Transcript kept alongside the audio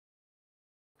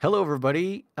Hello,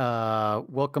 everybody.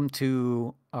 Welcome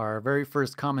to our very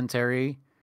first commentary.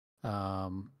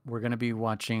 We're going to be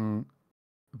watching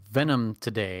Venom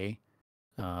today.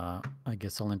 I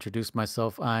guess I'll introduce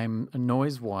myself. I'm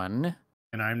Noise One,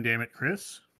 And I'm Damn It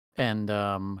Chris. and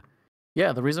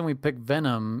yeah, the reason we picked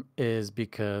Venom is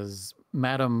because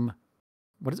Madam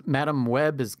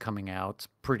Web is coming out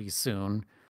pretty soon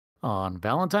on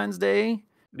Valentine's Day.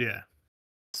 Yeah.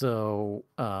 So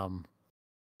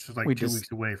It's just like we 2 just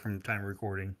weeks away from time of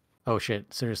recording. oh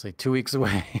shit, seriously, 2 weeks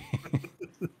away.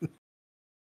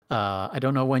 I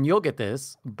don't know when you'll get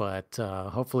this, but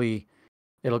hopefully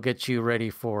it'll get you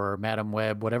ready for Madam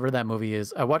Web, whatever that movie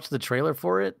is. I watched the trailer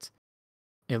for it.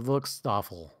 It looks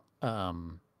awful.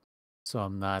 So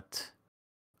I'm not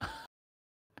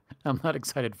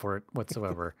excited for it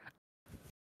whatsoever.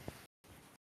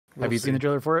 Have you seen the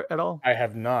trailer for it at all? I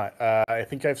have not. I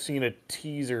think I've seen a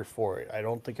teaser for it. I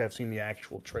don't think I've seen the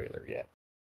actual trailer yet.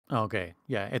 Okay.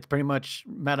 Yeah, it's pretty much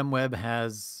Madam Web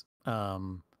has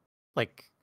like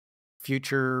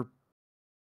future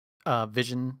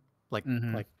vision, like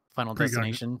Final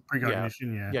Destination.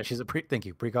 Precognition, yeah. Yeah, she's a thank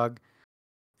you, precog.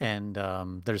 And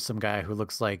there's some guy who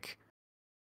looks like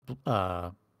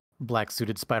black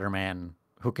suited Spider-Man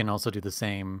who can also do the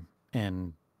same.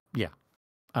 And yeah,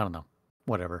 I don't know,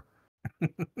 whatever.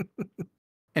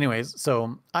 Anyways,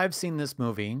 so I've seen this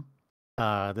movie.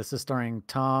 This is starring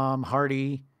Tom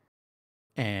Hardy,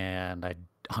 and I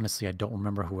don't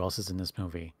remember who else is in this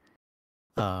movie.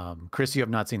 Chris, you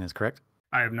have not seen this, correct?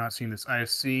 I have not seen this. I have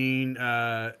seen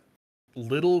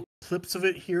little clips of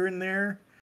it here and there,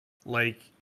 like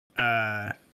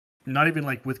not even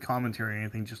like with commentary or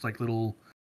anything, just like little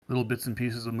bits and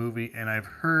pieces of movie. And I've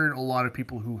heard a lot of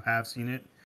people who have seen it,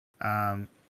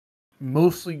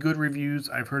 mostly good reviews.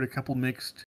 I've heard a couple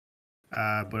mixed,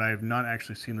 but I have not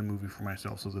actually seen the movie for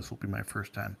myself, so this will be my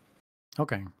first time.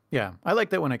 Okay, yeah, I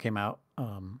liked it when it came out.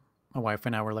 My wife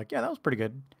and I were like, "Yeah, that was pretty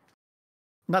good.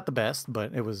 Not the best,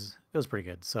 but it was pretty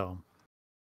good." So,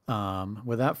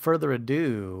 without further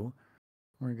ado,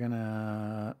 we're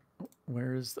gonna.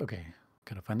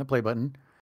 Gotta find the play button.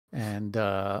 And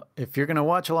if you're gonna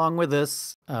watch along with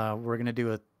us, we're gonna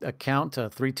do a count, a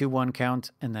 3, 2, 1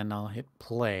 count, and then I'll hit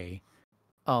play.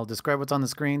 I'll describe what's on the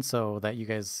screen so that you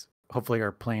guys hopefully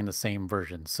are playing the same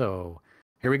version. So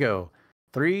here we go.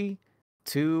 3,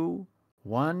 2,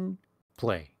 1,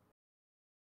 play.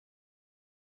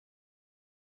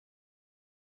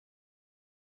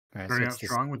 All right, starting out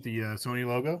strong with the Sony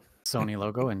logo. Sony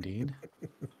logo, indeed.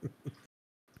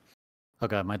 Oh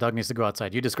god, my dog needs to go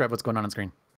outside. You describe what's going on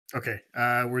screen. Okay,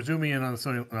 we're zooming in on the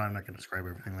Sony. No, I'm not going to describe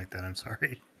everything like that. I'm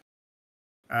sorry.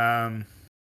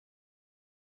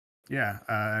 Yeah,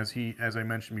 as I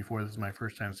mentioned before, this is my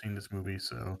first time seeing this movie,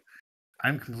 so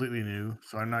I'm completely new.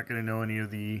 So I'm not going to know any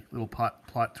of the little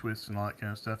plot twists and all that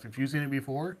kind of stuff. If you've seen it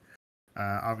before,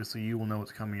 obviously you will know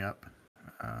what's coming up.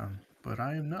 But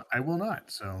I am not. I will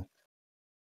not. So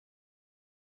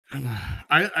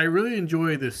I really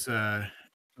enjoy this.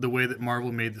 The way that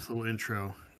Marvel made this little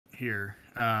intro here.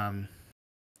 I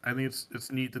think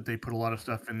it's neat that they put a lot of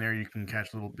stuff in there. You can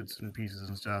catch little bits and pieces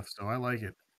and stuff. So I like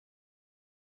it.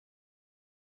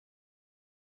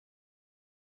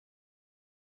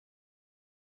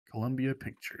 Columbia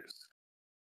Pictures.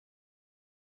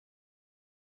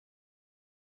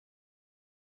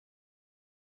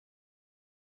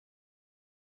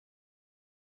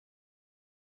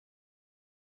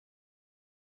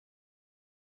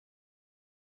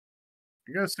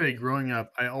 I gotta say, growing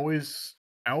up, I always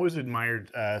admired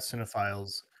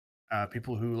cinephiles,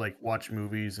 people who like watch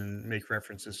movies and make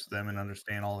references to them and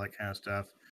understand all that kind of stuff.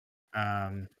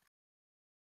 Um,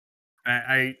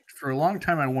 I for a long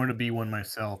time I wanted to be one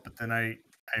myself, but then I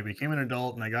became an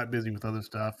adult and I got busy with other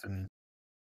stuff and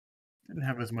didn't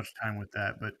have as much time with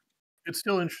that. But it's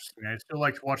still interesting. I still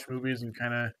like to watch movies and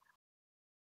kind of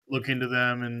look into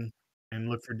them and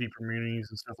look for deeper meanings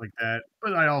and stuff like that.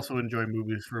 But I also enjoy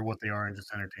movies for what they are and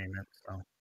just entertainment. So,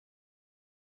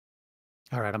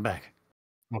 All right, I'm back.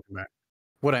 welcome back.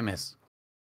 What'd I miss?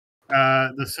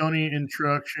 The Sony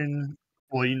introduction.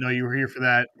 Well, you were here for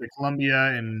that. The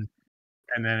Columbia and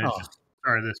then it's just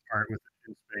started this part with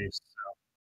in space.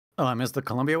 So. Oh, I missed the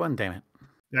Columbia one. Damn it!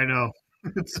 I know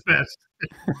it's the best.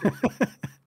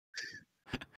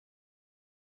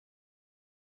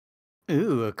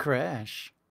 Ooh, a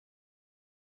crash.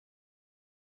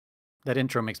 That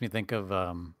intro makes me think of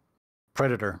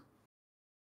Predator.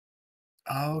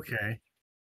 Oh, okay.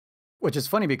 Which is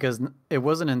funny because it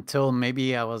wasn't until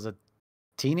maybe I was a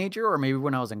teenager or maybe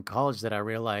when I was in college that I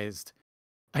realized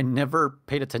I never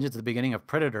paid attention to the beginning of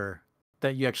Predator,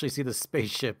 that you actually see the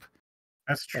spaceship.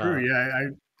 That's true. Yeah,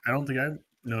 I don't think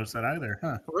notice that either,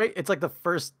 huh? Right? It's like the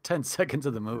first 10 seconds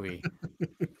of the movie.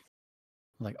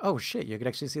 Like, oh shit, you could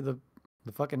actually see the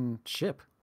fucking ship.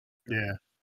 Yeah.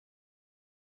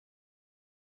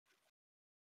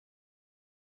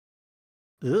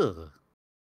 Ugh.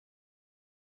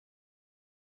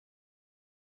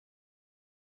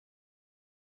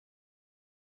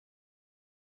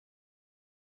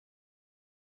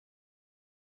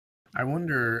 I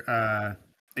wonder,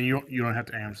 and you don't have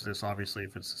to answer this, obviously,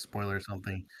 if it's a spoiler or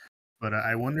something, but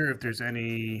I wonder if there's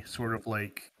any sort of,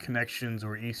 like, connections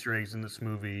or Easter eggs in this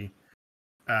movie,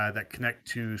 that connect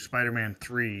to Spider-Man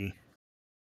 3, with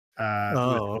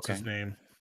Oh, what's okay. his name?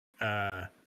 Uh,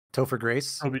 Topher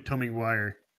Grace? Tobey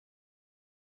Maguire.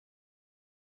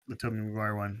 The Tobey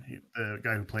Maguire one, the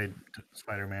guy who played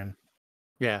Spider-Man.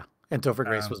 Yeah. And Topher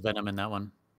Grace Um, was Venom in that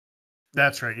one.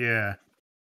 that's right, yeah.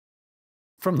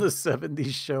 From the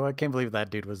 70s show. I can't believe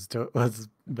that dude was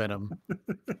Venom.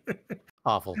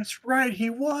 Awful. That's right,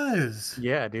 he was.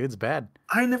 Yeah, dude, it's bad.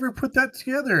 I never put that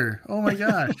together. Oh my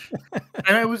gosh.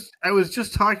 And I was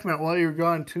just talking about while you were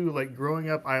gone too, like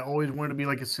growing up, I always wanted to be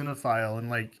like a cinephile and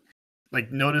like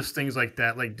notice things like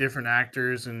that, like different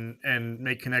actors and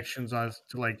make connections on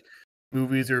to like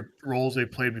movies or roles they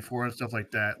played before and stuff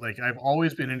like that. Like I've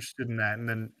always been interested in that, and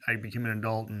then I became an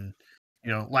adult, and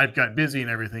life got busy and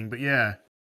everything. But yeah,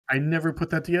 I never put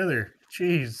that together.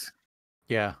 Jeez.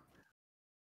 Yeah.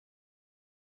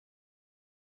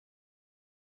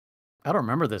 I don't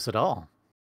remember this at all.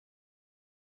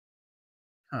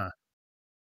 Huh.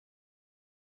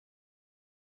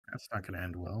 That's not going to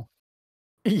end well.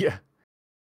 Yeah.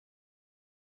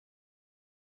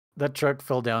 That truck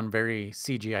fell down very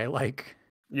CGI like.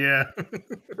 Yeah.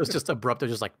 It was just abrupt. It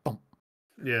was just like boom.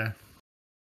 Yeah.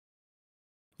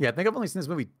 Yeah, I think I've only seen this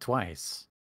movie twice.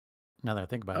 Now that I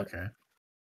think about it. Okay.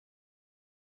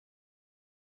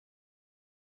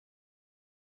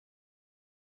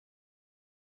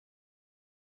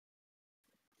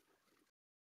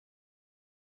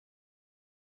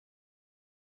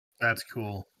 That's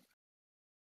cool.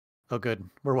 Oh, good.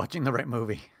 We're watching the right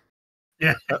movie.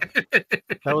 Yeah.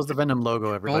 That was the Venom logo,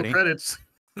 Roll everybody. credits.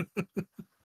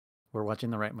 We're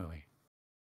watching the right movie.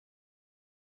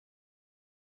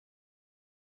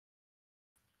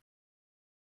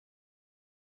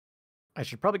 I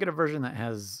should probably get a version that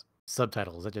has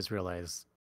subtitles. I just realized,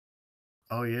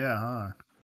 Oh yeah, huh?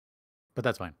 but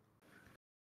that's fine.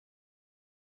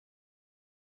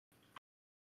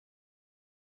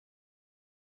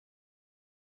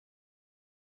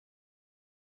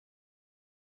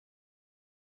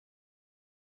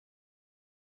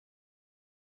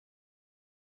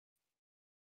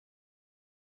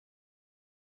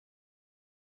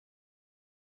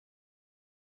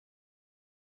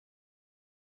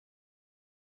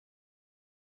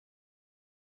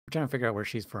 I'm trying to figure out where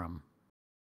she's from.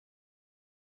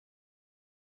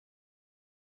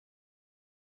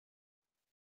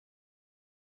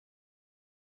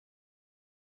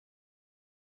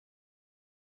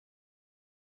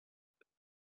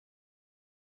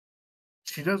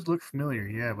 She does look familiar,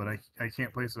 yeah, but I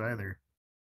can't place it either.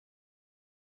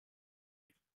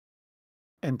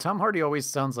 And Tom Hardy always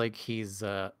sounds like he's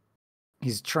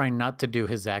trying not to do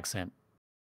his accent.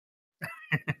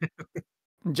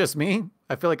 Just me?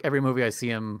 I feel like every movie I see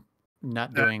him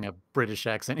not Uh, doing a British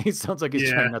accent, he sounds like he's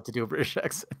yeah, trying not to do a British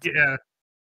accent. yeah,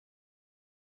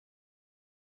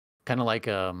 Kind of like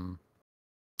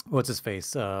what's his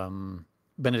face?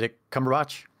 Benedict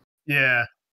Cumberbatch. yeah.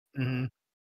 Hmm.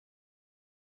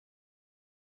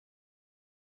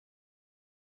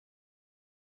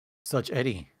 Such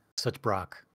Eddie, such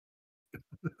Brock.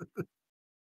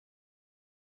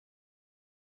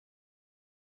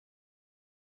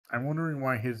 I'm wondering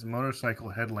why his motorcycle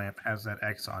headlamp has that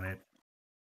X on it.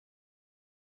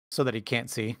 So that he can't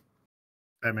see.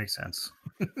 That makes sense.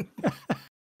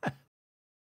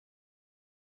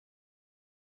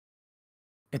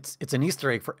 It's an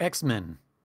Easter egg for X-Men.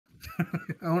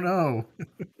 Oh no.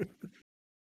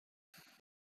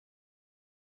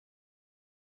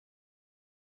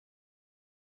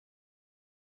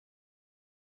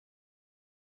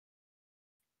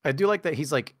 I do like that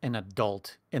he's like an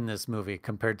adult in this movie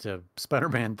compared to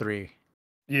Spider-Man 3,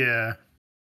 Yeah,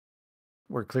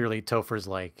 where clearly Topher's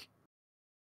like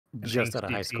an just out of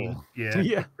angsty high teen. school. Yeah.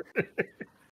 Yeah.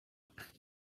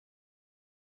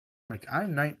 Like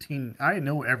I'm 19. I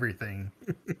know everything.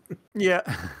 Yeah.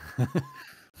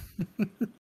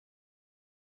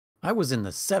 I was in the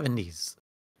 70s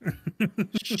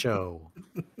show.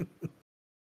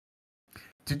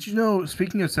 Did you know,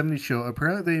 speaking of 70s show,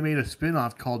 apparently they made a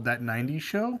spin-off called That 90s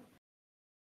Show?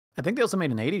 I think they also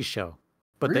made an 80s show,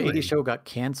 but the 80s Really? show got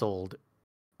canceled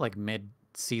like mid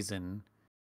season,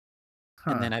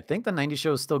 and Huh. then I think the '90s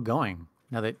show is still going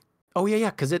now that. Oh yeah, yeah,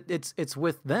 because it's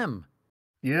with them.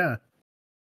 Yeah.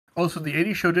 Oh, so the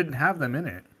 '80s show didn't have them in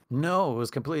it. No, it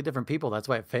was completely different people. That's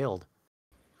why it failed.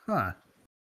 Huh.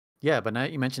 Yeah, but now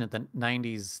you mentioned it, the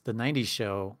 '90s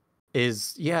show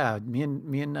is yeah. Me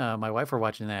and my wife were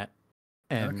watching that,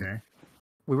 and Okay.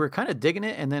 we were kind of digging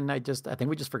it, and then I think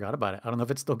we just forgot about it. I don't know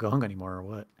if it's still going anymore or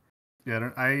what.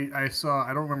 Yeah, I saw,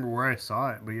 I don't remember where I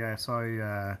saw it, but yeah, I saw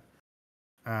a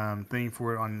thing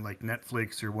for it on like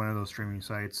Netflix or one of those streaming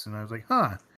sites, and I was like,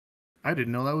 huh, I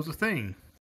didn't know that was a thing.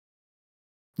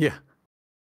 Yeah.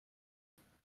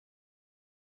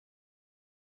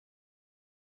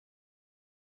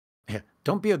 Yeah.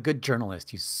 Don't be a good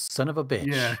journalist, you son of a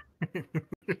Yeah. bitch.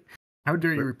 How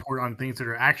dare you We're- report on things that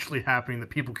are actually happening that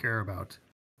people care about?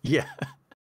 Yeah.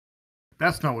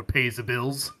 That's not what pays the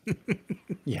bills.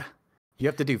 Yeah. You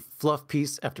have to do fluff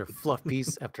piece after fluff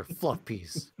piece after fluff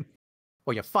piece.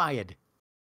 Or you're fired.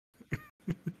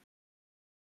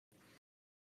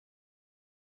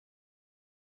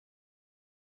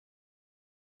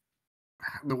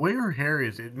 The way her hair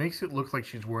is, it makes it look like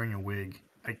she's wearing a wig.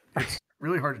 It's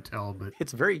really hard to tell, but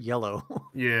It's very yellow.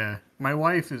 yeah, my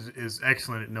wife is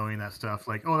excellent at knowing that stuff.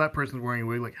 Like, oh, that person's wearing a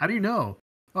wig. Like, how do you know?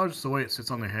 Oh, just the way it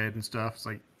sits on their head and stuff. It's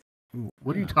like,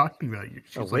 what are you Huh. talking about? A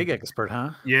She's wig like, expert,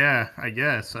 huh? yeah, I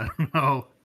guess. I don't know.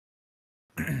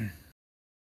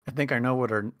 I think I know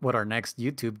what our next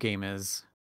YouTube game is.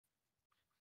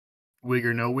 Wig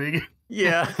or no wig?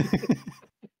 Yeah.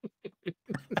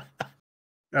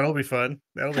 That'll be fun.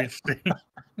 That'll be interesting.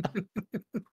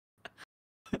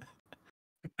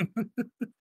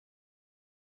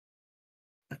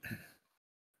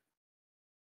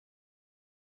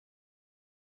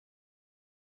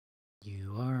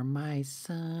 You are my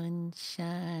sunshine.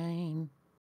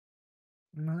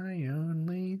 My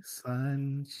only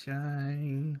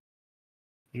sunshine.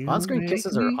 You On-screen make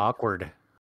kisses are me. awkward,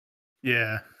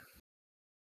 Yeah,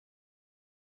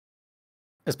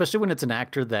 especially when it's an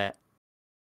actor that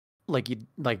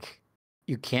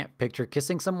you can't picture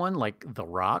kissing someone like The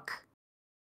Rock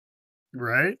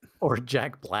right? or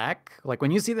Jack Black. Like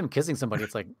when you see them kissing somebody,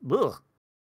 it's like, ugh.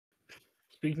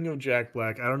 Speaking of Jack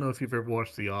Black, I don't know if you've ever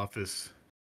watched The Office.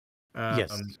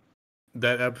 Yes.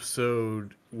 That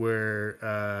episode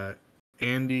where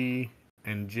Andy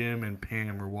and Jim and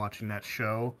Pam were watching that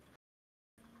show,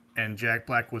 and Jack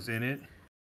Black was in it.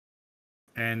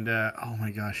 And oh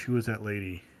my gosh, who was that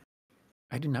lady?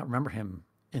 I do not remember him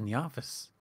in The Office.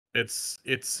 It's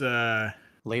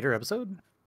Later episode?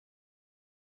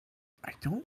 I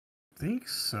don't think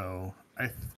so.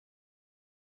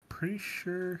 Pretty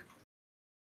sure.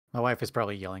 My wife is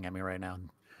probably yelling at me right now.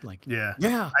 Like, Yeah.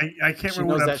 yeah, I can't she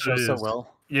remember knows what that show episode it so is.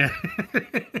 well. Yeah.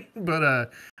 But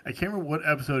I can't remember what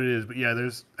episode it is, but yeah,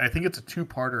 I think it's a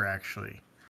two-parter actually.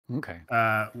 Okay.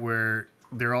 Where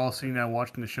they're all sitting down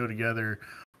watching the show together.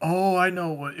 Oh, I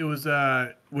know what it was.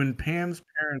 When Pam's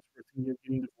parents were thinking of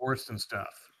getting divorced and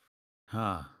stuff.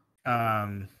 Huh.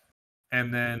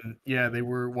 And then yeah, they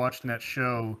were watching that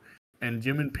show, and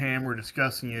Jim and Pam were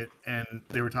discussing it, and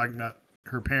they were talking about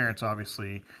her parents,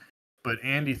 obviously. But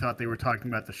Andy thought they were talking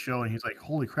about the show, and he's like,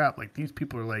 "Holy crap! Like these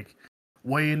people are like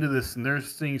way into this, and they're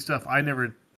seeing stuff I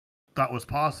never thought was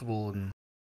possible."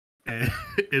 And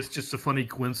it's just a funny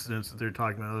coincidence that they're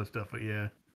talking about other stuff. But yeah.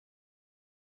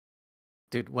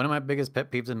 Dude, one of my biggest pet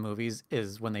peeves in movies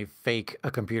is when they fake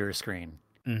a computer screen.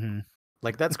 Mm-hmm.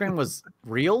 Like that screen was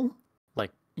real,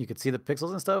 like you could see the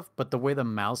pixels and stuff, but the way the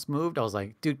mouse moved, I was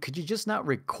like, dude, could you just not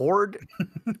record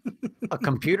a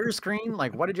computer screen?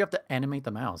 Like, why did you have to animate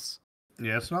the mouse?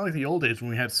 Yeah, it's not like the old days when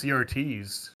we had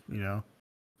CRTs, you know.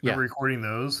 Yeah. Remember recording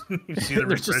those? You see the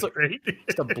There's refresh rate?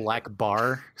 just a black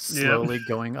bar slowly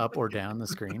going up or down the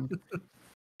screen.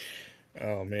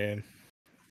 Oh man.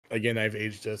 Again, I've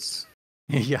aged us.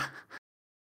 Yeah.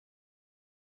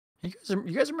 You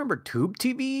guys remember tube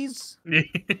TVs?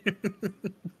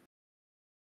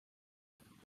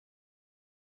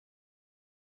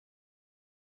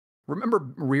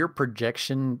 Remember rear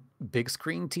projection big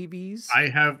screen TVs? I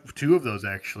have two of those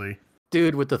actually.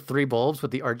 Dude, with the 3 bulbs,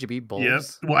 with the RGB Yep.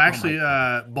 bulbs? Well, Oh my actually,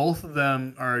 God. both of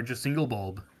them are just single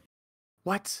bulb.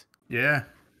 What? Yeah,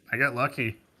 I got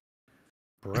lucky.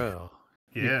 Bro.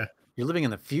 Yeah. You're living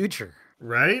in the future.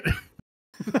 Right?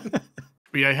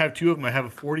 But yeah, I have two of them. I have a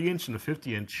 40-inch and a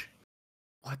 50-inch.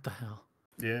 What the hell?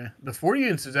 Yeah. The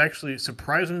 40-inch is actually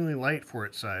surprisingly light for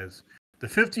its size. The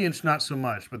 50-inch, not so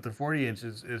much, but the 40-inch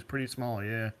is pretty small,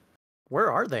 yeah.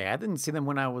 Where are they? I didn't see them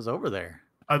when I was over there.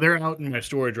 They're out in my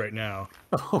storage right now.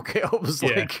 Okay, I was Yeah.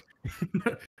 like,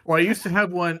 Well, I used to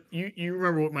have one. You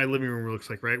remember what my living room looks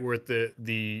like, right? Where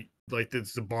the like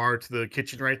it's the bar to the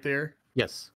kitchen right there.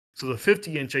 Yes. So the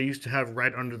 50-inch I used to have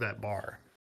right under that bar.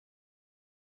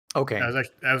 Okay.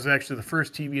 That was actually the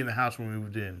first TV in the house when we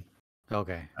moved in.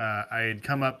 Okay. I had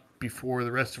come up before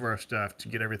the rest of our stuff to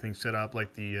get everything set up,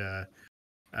 like the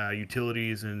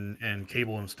utilities and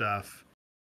cable and stuff.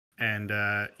 And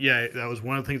yeah, that was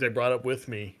one of the things I brought up with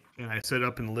me, and I set it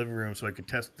up in the living room so I could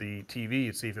test the TV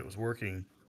and see if it was working.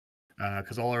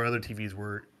 Because all our other TVs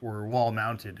were wall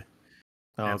mounted,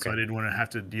 Oh, and so I okay. didn't want to have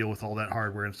to deal with all that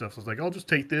hardware and stuff. So I was like, I'll just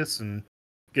take this and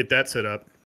get that set up.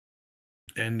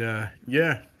 And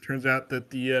yeah, turns out that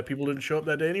the people didn't show up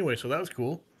that day anyway, so that was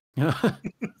cool.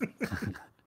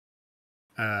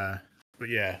 Uh, but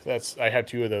yeah, I had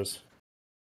two of those.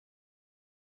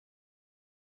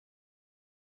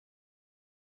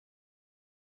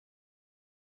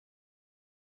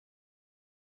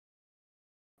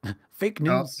 Fake Oh,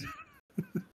 news.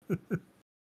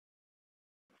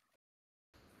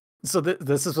 So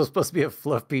this is supposed to be a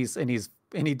fluff piece, and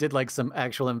he did like some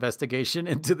actual investigation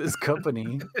into this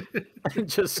company and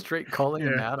just straight calling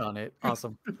him yeah. out on it.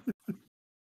 Awesome.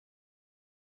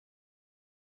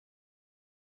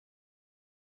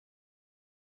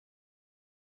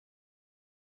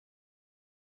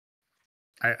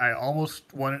 I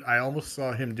almost wanted. I almost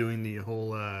saw him doing the whole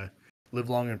 "live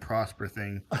long and prosper"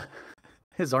 thing.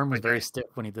 His arm was Like very stiff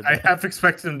when he did I that. half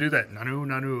expected him to do that. Nanu,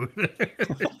 nanu.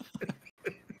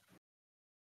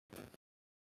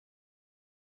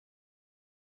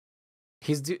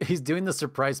 He's doing the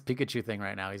surprise Pikachu thing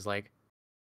right now. He's like,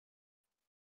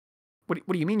 what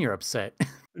do you mean you're upset?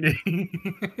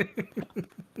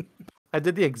 I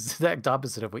did the exact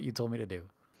opposite of what you told me to do.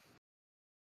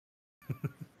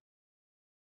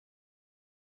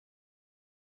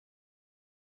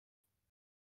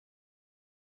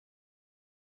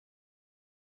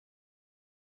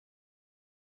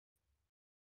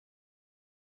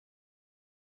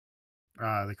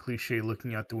 The cliche: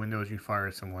 looking out the window as you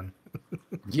fire someone.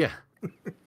 Yeah.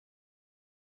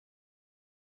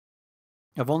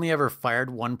 I've only ever fired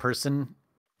one person,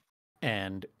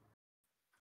 and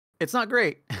it's not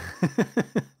great.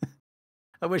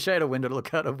 I wish I had a window to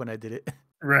look out of when I did it.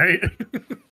 Right?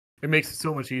 It makes it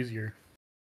so much easier.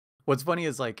 What's funny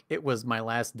is like it was my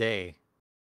last day,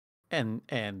 and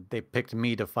they picked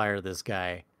me to fire this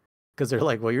guy because they're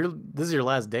like, "Well, this is your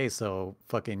last day, so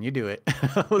fucking you do it."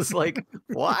 I was like,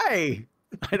 "Why?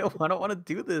 I don't want to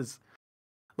do this."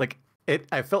 Like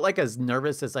I felt like as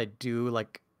nervous as I do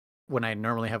like when I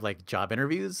normally have like job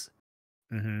interviews.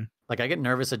 Mm-hmm. Like I get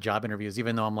nervous at job interviews,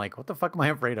 even though I'm like, "What the fuck am I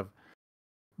afraid of?"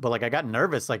 But like I got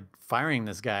nervous like firing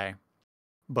this guy,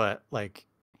 but like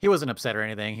he wasn't upset or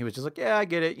anything. He was just like, "Yeah, I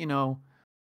get it, blah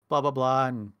blah blah,"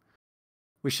 and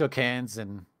we shook hands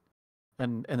and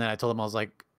then I told him I was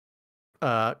like,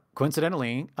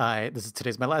 coincidentally, I this is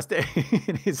today's my last day.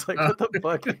 And he's like, what the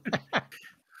fuck?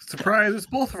 Surprise! It's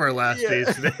both of our last Yeah, days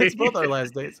it's today. both our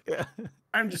last days. Yeah.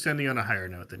 I'm just ending on a higher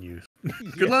note than you.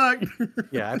 Good Yeah. luck.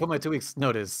 Yeah, I put my 2 weeks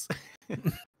notice.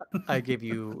 I gave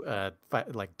you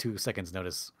like 2 seconds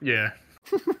notice. Yeah.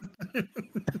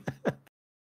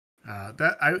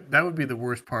 That would be the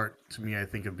worst part to me. I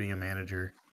think of being a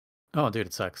manager. Oh, dude,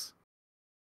 it sucks.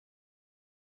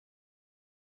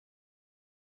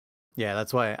 Yeah,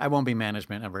 that's why I won't be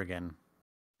management ever again.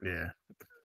 Yeah.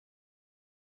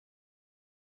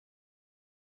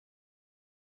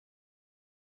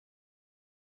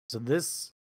 So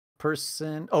this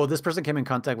this person came in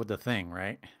contact with the thing,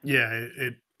 right? Yeah.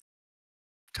 It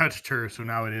touched her, so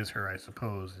now it is her. I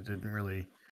suppose it didn't really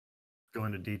go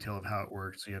into detail of how it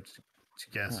works. So you have to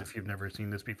guess Huh. if you've never seen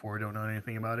this before, don't know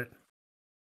anything about it.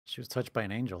 She was touched by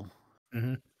an angel.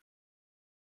 Mm-hmm.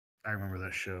 I remember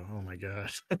that show. Oh my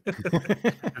gosh.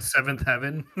 The Seventh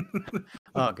Heaven.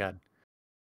 Oh god.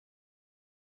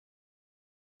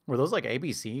 Were those like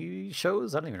ABC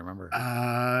shows? I don't even remember.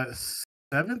 uh,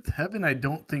 Seventh Heaven. I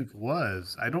don't think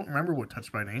was. I don't remember what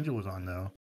Touched by an Angel was on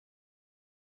though.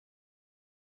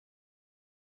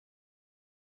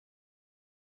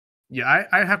 Yeah,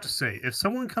 I have to say, if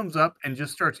someone comes up and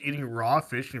just starts eating raw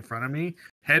fish in front of me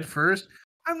head first,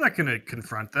 I'm not going to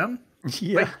confront them. Like,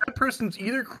 Yeah. that person's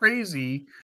either crazy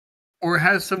or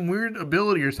has some weird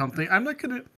ability or something. I'm not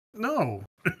going to, no,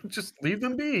 just leave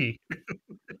them be.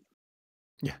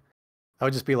 Yeah. I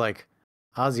would just be like,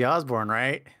 Ozzy Osbourne,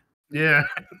 right? Yeah.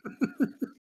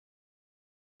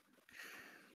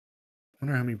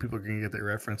 Wonder how many people are going to get that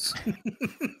reference.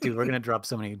 Dude, we're gonna drop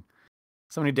so many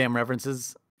damn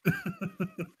references.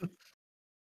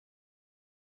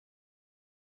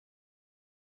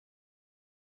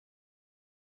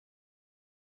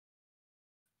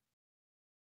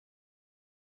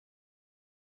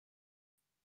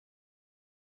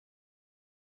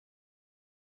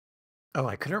 Oh,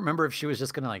 I couldn't remember if she was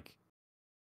just gonna like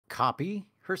copy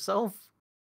herself,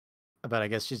 but I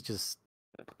guess she's just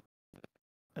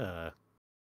uh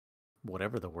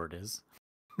whatever the word is.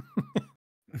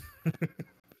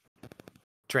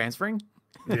 Transferring?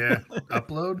 Yeah,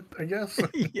 upload, I guess.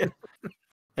 Yeah.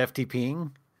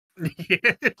 FTPing. Yeah.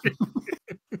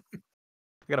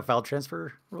 I got a file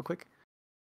transfer real quick.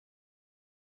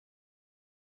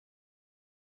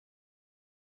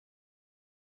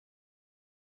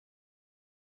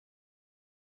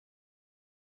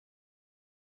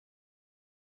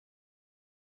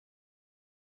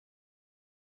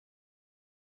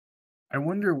 I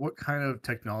wonder what kind of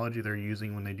technology they're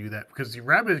using when they do that because the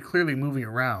rabbit is clearly moving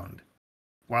around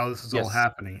while this is all Yes.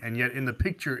 happening, and yet in the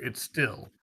picture it's still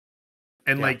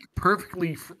and Yeah. like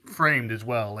perfectly framed as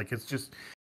well. Like it's just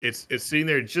it's sitting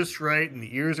there just right, and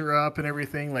the ears are up and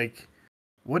everything. Like,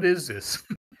 what is this?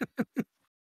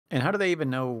 And how do they even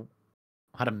know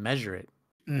how to measure it?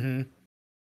 Mm-hmm.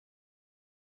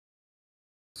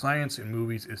 Science in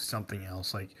movies is something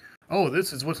else. Like, oh,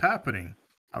 this is what's happening.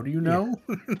 How do you Yeah.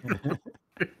 know?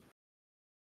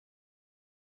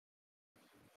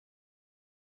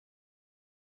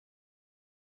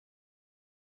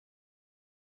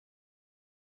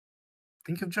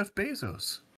 Think of Jeff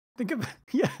Bezos. Think of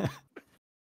yeah.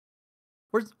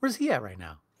 Where's he at right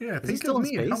now? Yeah, Is he think still of in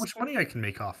me and how space? much money I can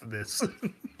make off of this.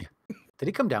 Yeah. Did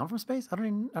he come down from space? I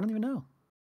don't even know.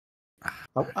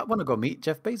 I want to go meet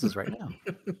Jeff Bezos right now.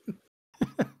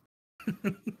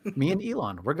 Me and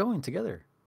Elon, we're going together.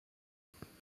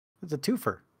 It's a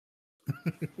twofer.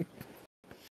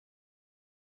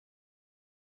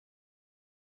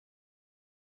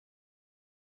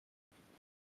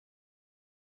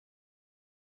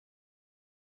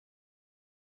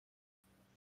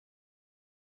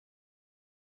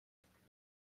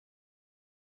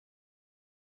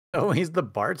 Oh, he's the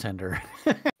bartender.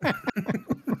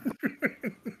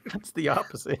 That's the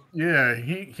opposite. Yeah,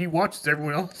 he watches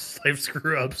everyone else's life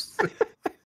screw ups,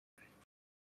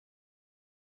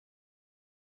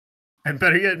 and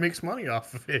better yet, makes money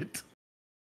off of it.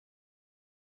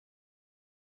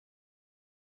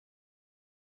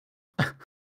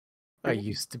 I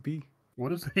used to be. What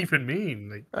does that even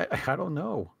mean? Like, I don't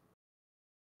know.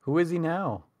 Who is he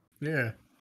now? yeah,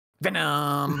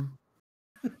 Venom.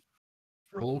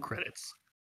 roll credits.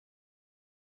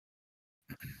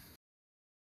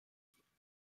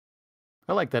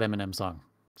 I like that Eminem song.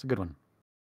 It's a good one.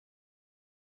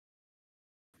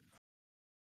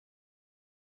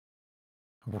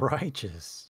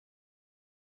 Righteous.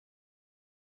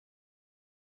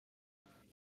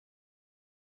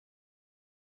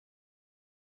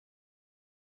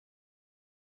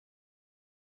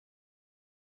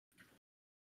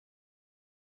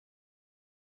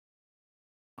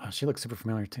 Oh, she looks super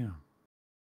familiar too.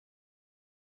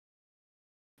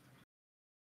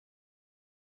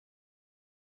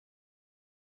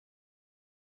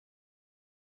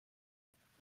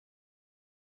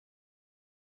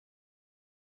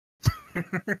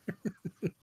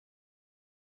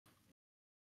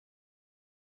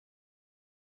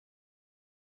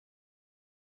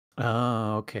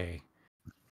 Oh, okay.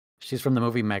 She's from the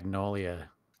movie Magnolia.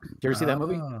 Did you ever see that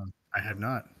movie? Ah, I have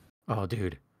not. Oh,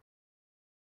 dude,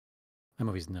 that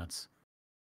movie's nuts.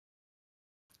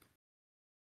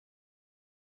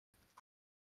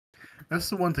 That's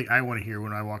the one thing I want to hear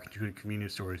when I walk into a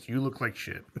convenience store is you look like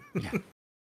shit. Yeah.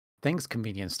 Thanks,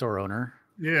 convenience store owner.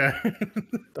 Yeah.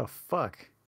 The fuck?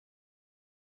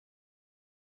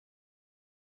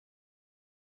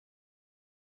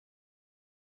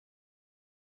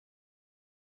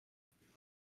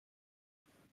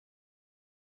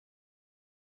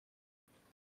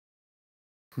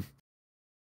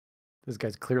 This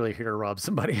guy's clearly here to rob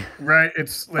somebody. Right.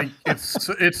 It's like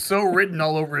it's so written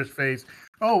all over his face.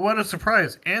 Oh, what a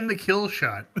surprise! And the kill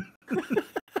shot.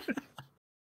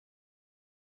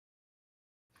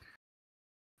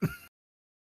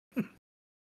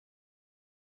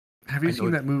 Have you I know.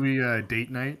 seen that movie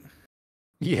Date Night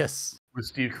Yes. with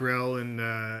Steve Carell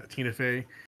and Tina Fey?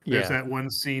 There's Yeah. that one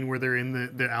scene where they're in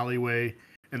the alleyway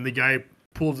and the guy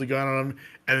pulls the gun on him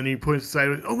and then he points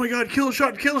aside. Oh my god! Kill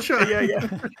shot! Kill shot! Yeah, yeah.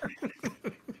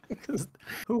 'Cause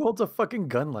who holds a fucking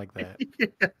gun like that?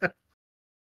 Yeah.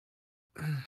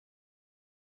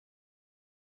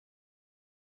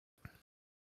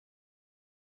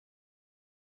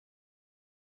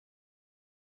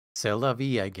 C'est la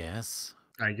vie, I guess.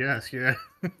 I guess. Yeah.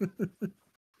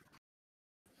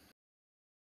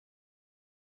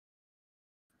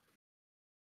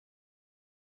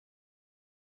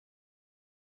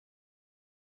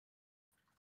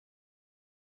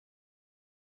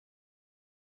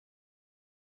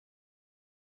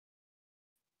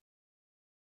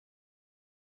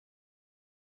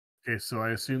 Okay, so I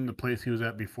assume the place he was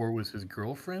at before was his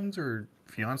girlfriend's or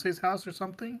fiance's house or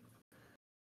something?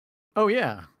 Oh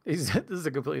yeah, this is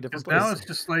a completely different Because now place. it's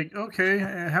just like, okay,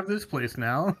 I have this place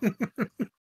now.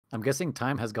 I'm guessing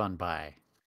time has gone by.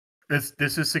 This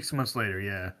is 6 months later,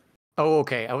 yeah. Oh,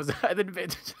 okay. I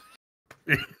didn't.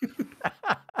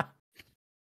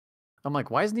 I'm like,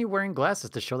 why isn't he wearing glasses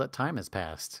to show that time has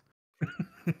passed?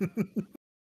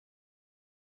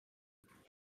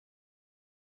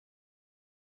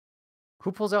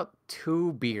 Who pulls out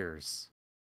 2 beers?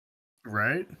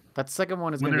 Right? That second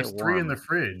one is When gonna get there's 3 in the warm.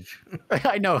 fridge.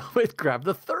 I know. But grab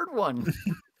the third one.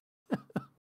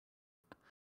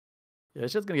 Yeah,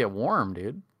 it's just gonna get warm,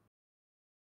 dude.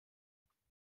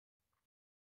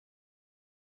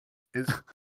 Is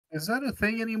is that a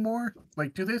thing anymore?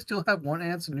 Like, do they still have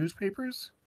one-ants in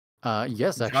newspapers?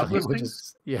 Yes, Job actually, which listings?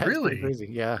 is yeah, it's pretty Really? crazy.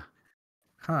 Yeah.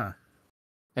 Huh.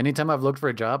 Anytime I've looked for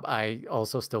a job, I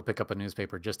also still pick up a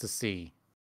newspaper just to see.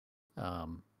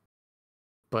 Um,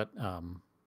 but I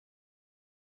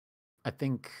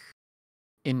think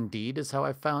Indeed is how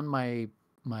I found my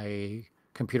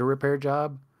computer repair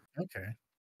job, Okay.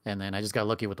 and then I just got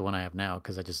lucky with the one I have now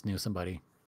because I just knew somebody.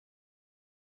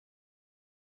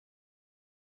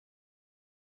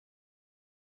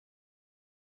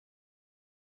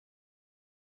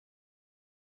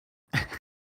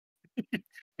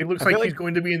 It looks I feel like like he's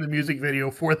going to be in the music video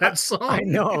for that I song.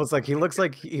 know. I was like, he looks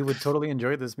like he would totally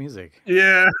enjoy this music.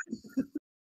 Yeah.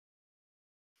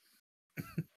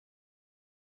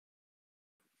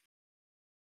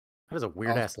 That is a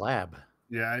weird Also, ass lab.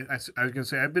 yeah, I was gonna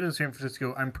say I've been in San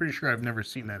Francisco. I'm pretty sure I've never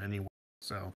seen that anywhere.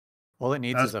 So All it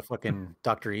needs is that's a fucking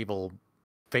Doctor Evil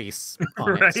face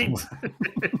on it right. somewhere.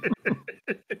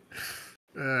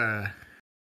 uh,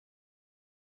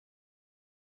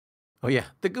 Oh yeah,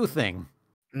 the goo thing.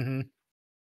 hmm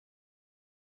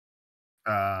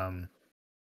Um,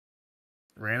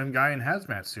 random guy in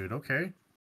hazmat suit. Okay.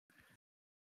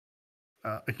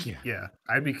 Uh, Yeah. yeah,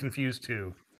 I'd be confused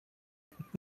too.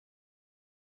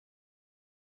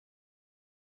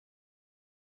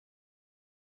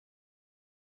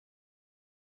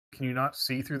 Can you not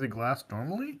see through the glass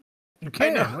normally? You I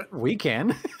know. can. What? We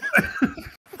can.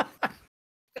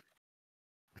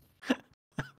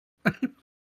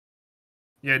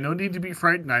 Yeah, no need to be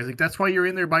frightened, Isaac. That's why you're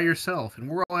in there by yourself, and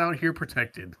we're all out here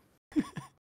protected.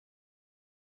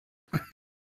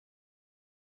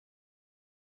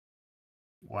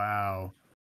 Wow.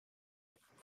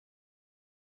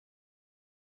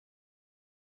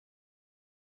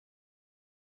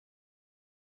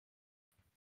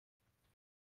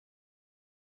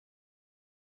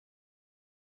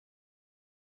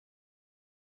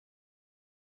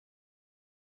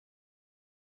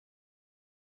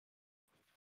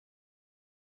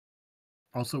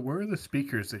 Also, where are the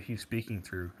speakers that he's speaking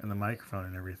through and the microphone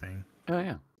and everything? Oh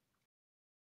yeah.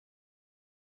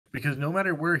 Because no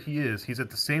matter where he is, he's at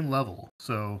the same level.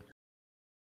 So,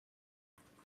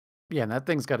 Yeah, and that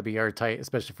thing's got to be airtight,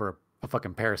 especially for a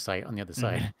fucking parasite on the other mhm.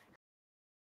 side.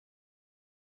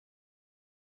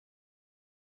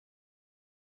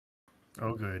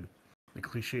 Oh, good. The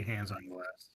cliche hands on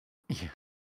glass. Yeah.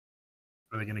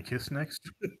 Are they going to kiss next?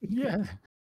 Yeah.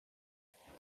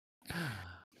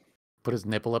 Put his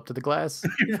nipple up to the glass.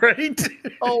 Right?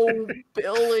 Oh,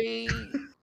 Billy.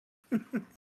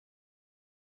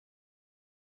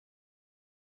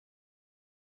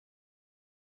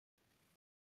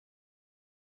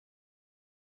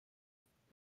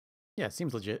 Yeah,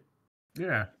 seems legit.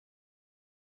 Yeah.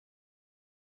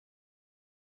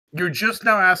 You're just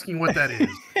now asking what that is.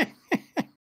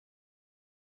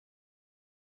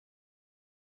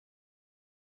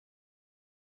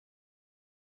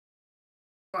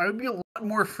 I would be a lot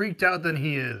more freaked out than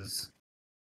he is.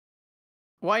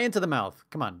 Why into the mouth?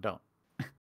 Come on, don't.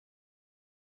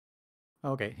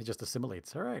 Okay, it just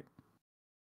assimilates. All right.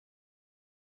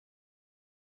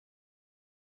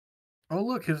 Oh,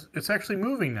 look, it's actually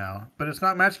moving now, but it's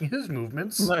not matching his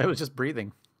movements. No, it was just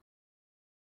breathing.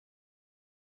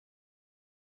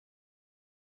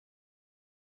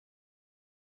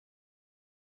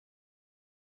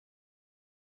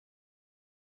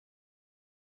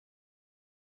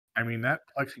 I mean, that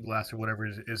plexiglass or whatever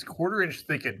is quarter-inch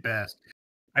thick at best.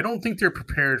 I don't think they're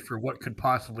prepared for what could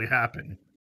possibly happen.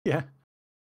 Yeah.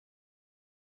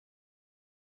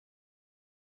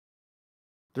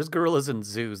 There's gorillas in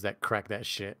zoos that crack that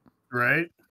shit. Right?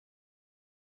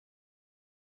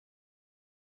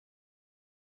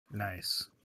 Nice.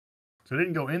 So it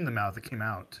didn't go in the mouth, it came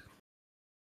out.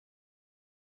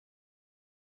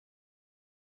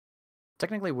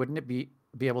 Technically, wouldn't it be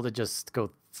able to just go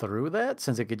through that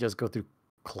since it could just go through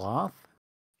cloth?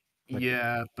 Like,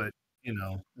 Yeah, but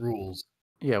rules.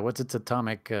 Yeah, what's its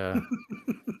atomic? I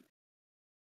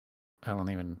don't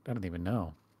even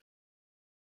know.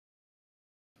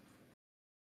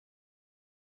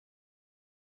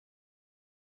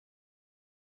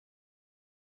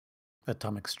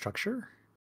 Atomic structure?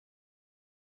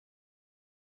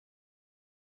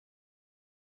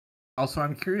 Also,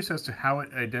 I'm curious as to how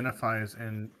it identifies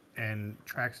and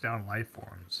tracks down life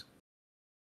forms.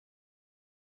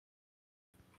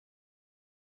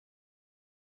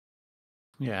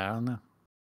 Yeah, I don't know.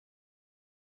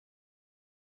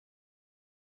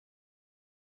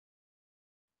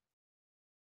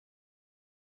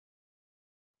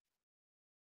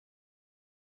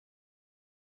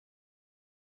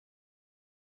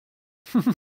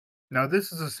 Now,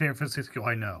 this is a San Francisco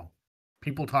I know.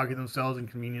 People talking themselves in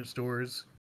convenience stores,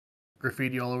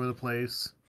 graffiti all over the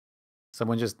place.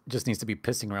 Someone just needs to be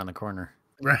pissing around the corner.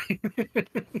 Right.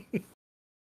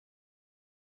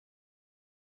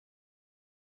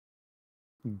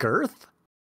 Girth?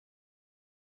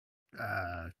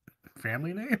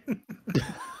 Family name?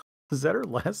 Is that her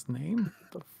last name?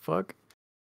 The fuck?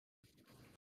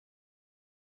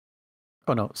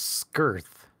 Oh no,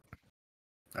 Skirth.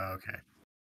 Oh, okay.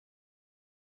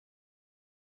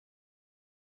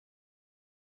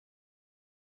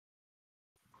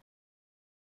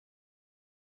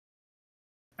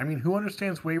 I mean, who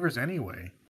understands waivers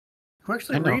anyway? Who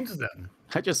actually I know. reads them?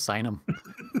 I just sign them.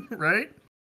 Right?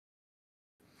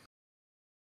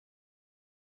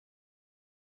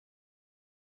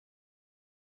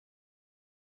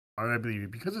 Why would I believe you?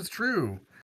 Because it's true.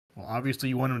 Well, obviously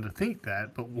you want him to think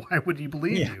that, but why would he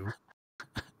believe Yeah. you?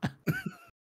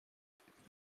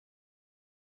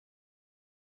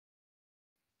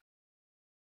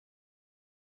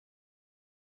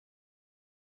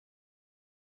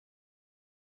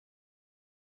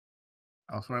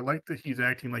 Also, I like that he's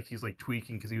acting like he's like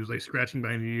tweaking because he was like scratching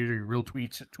behind the ear, real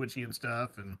twitchy and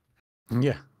stuff. And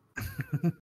Yeah.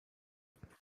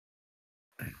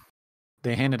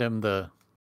 They handed him the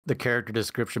character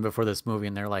description before this movie,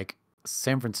 and they're like,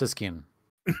 San Franciscan.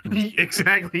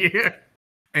 exactly, yeah.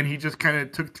 And he just kind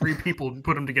of took 3 people and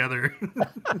put them together.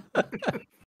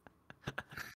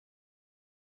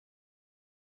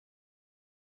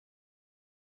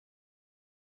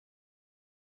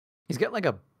 He's got like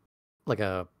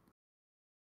a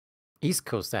East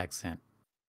Coast accent.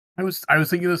 I was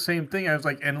thinking the same thing. I was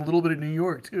like, and a little bit of New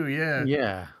York too. Yeah.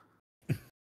 Yeah.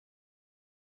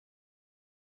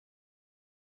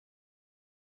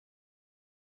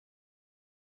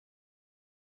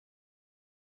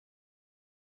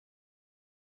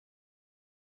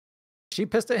 She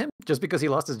pissed at him just because he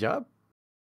lost his job?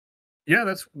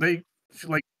 Yeah, she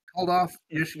like called off.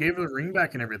 Yeah, she gave her the ring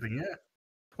back and everything. Yeah.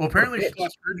 Well, What a apparently she bitch.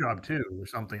 lost her job too, or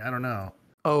something. I don't know.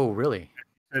 Oh, really?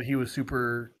 That he was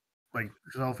super like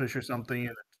selfish or something,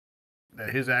 and that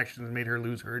his actions made her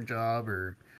lose her job,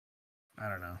 or I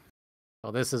don't know.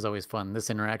 Oh, this is always fun. This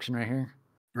interaction right here.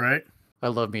 Right? I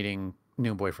love meeting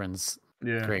new boyfriends.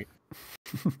 Yeah. Great.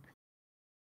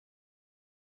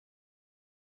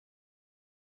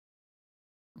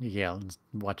 Yeah, let's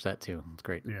watch that too. It's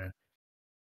great. Yeah.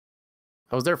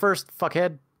 I was there first,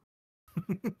 fuckhead.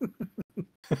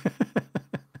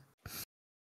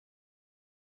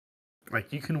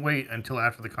 Like you can wait until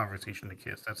after the conversation to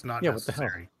kiss. That's not Yeah, what the hell?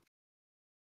 necessary.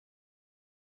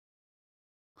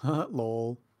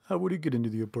 Lol. How would he get into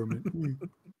the apartment?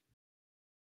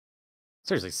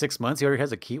 Seriously, 6 months? He already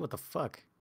has a key? What the fuck?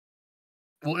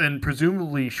 Well, and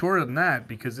presumably shorter than that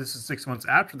because this is 6 months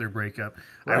after their breakup.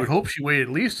 I would Right. hope she waited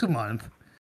at least a month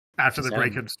after the Just had him,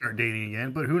 breakup to start dating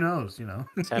again, but who knows, you know?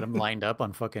 just had him lined up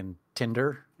on fucking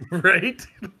Tinder, Right?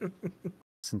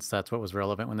 since that's what was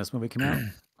relevant when this movie came out.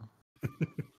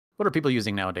 What are people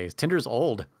using nowadays? Tinder's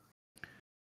old.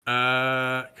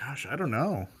 Gosh, I don't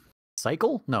know.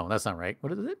 Cycle? No, that's not right.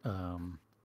 What is it? I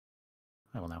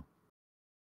don't know.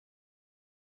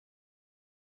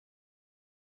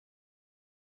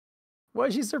 Why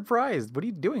is she surprised? What are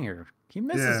you doing here? He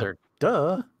misses Yeah. her.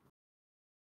 Duh.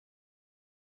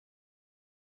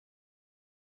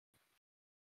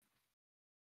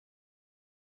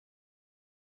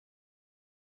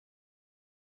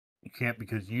 You can't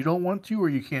because you don't want to, or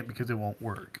you can't because it won't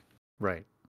work. Right.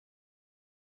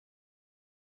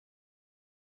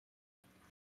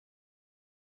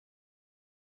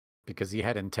 Because he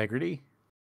had integrity?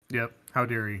 Yep. How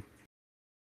dare he?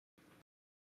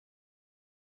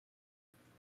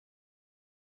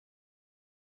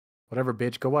 Whatever,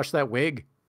 bitch. Go wash that wig.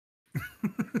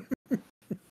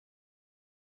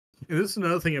 This is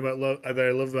another thing about love that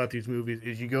I love about these movies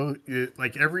is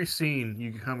like every scene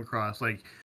you come across, like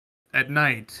at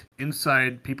night,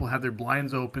 inside, people have their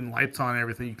blinds open, lights on,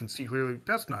 everything. You can see clearly.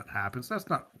 That's not happens. That's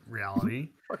not reality.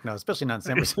 Fuck no, especially not in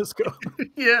San Francisco.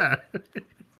 Yeah.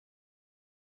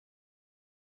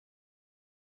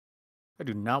 I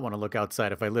do not want to look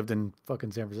outside if I lived in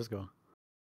fucking San Francisco.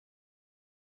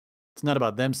 It's not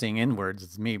about them seeing inwards.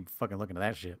 It's me fucking looking at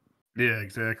that shit. Yeah,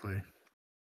 exactly.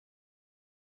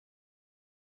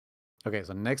 Okay,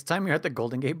 so next time you're at the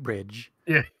Golden Gate Bridge,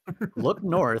 Yeah. look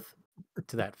north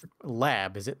to that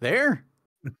lab. Is it there?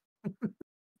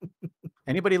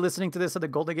 Anybody listening to this at the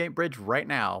Golden Gate Bridge right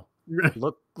now,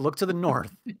 look to the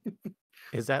north.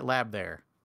 Is that lab there?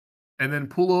 And then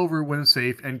pull over when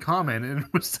safe and comment and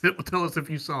tell us if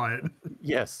you saw it.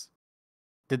 Yes.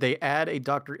 Did they add a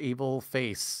Dr. Evil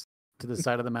face to the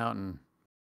side of the mountain?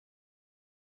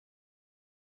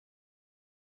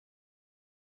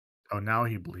 Oh, now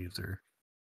he believes her.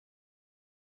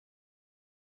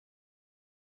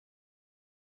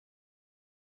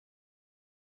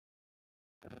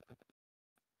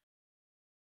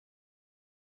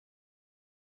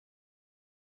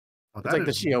 Oh, It's that like, is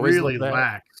does she always really look that?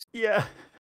 lax. Yeah.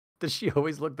 Does she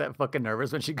always look that fucking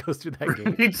nervous when she goes through that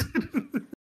gate? Right?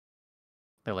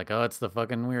 They're like, oh, it's the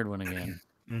fucking weird one again.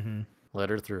 Mm-hmm. Let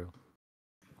her through.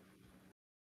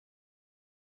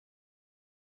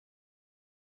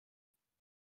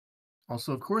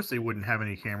 Also, of course, they wouldn't have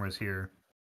any cameras here.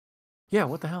 Yeah,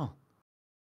 what the hell?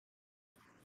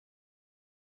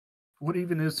 What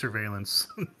even is surveillance?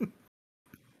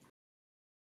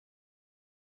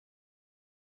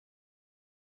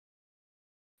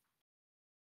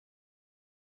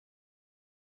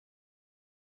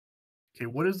 Okay,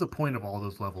 what is the point of all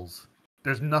those levels?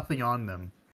 There's nothing on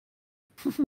them.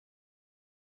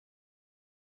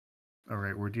 All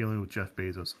right, we're dealing with Jeff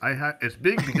Bezos. It's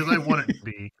big because I want it to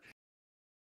be.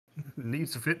 It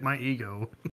needs to fit my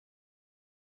ego.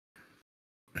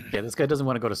 Yeah, this guy doesn't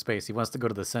want to go to space. He wants to go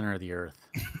to the center of the earth.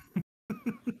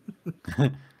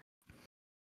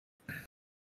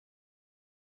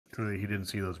 Clearly, he didn't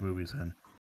see those movies then.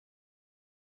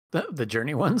 The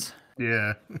Journey ones?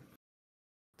 Yeah.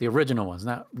 The original ones,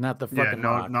 not the Yeah, fucking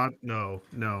Rock no.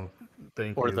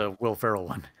 Thank or you. the Will Ferrell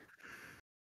one.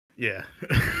 Yeah.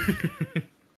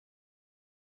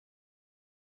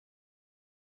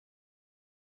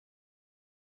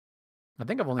 I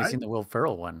think I've only seen the Will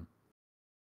Ferrell one.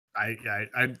 I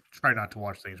try not to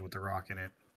watch things with The Rock in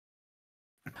it.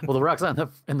 Well, the Rock's not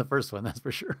in the first one, that's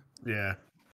for sure. Yeah.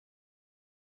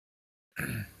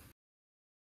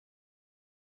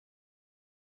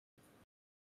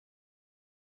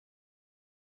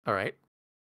 All right.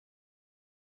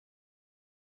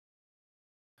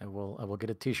 I will get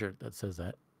a T-shirt that says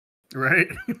that. Right.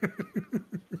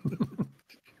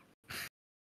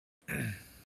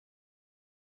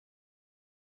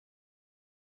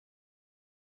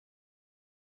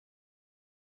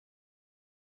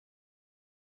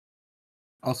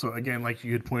 Also, again, like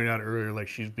you had pointed out earlier, like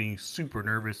she's being super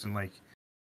nervous and like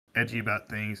edgy about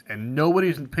things, and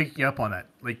nobody's picking up on that.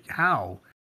 Like, how?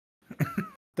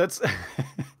 That's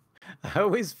I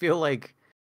always feel like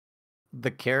the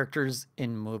characters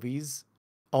in movies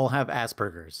all have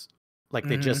Asperger's. Like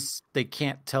they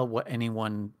can't tell what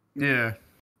anyone. Yeah.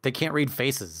 They can't read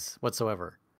faces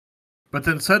whatsoever. But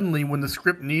then suddenly, when the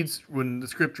script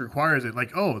requires it,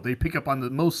 like, oh, they pick up on the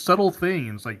most subtle thing,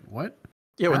 and it's like, what?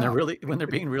 Yeah, when they're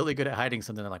being really good at hiding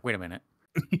something, they're like, wait a minute.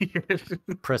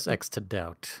 Press X to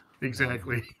doubt.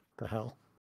 Exactly. The hell?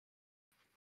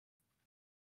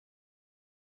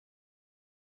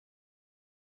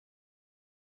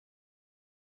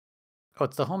 Oh,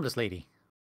 it's the homeless lady.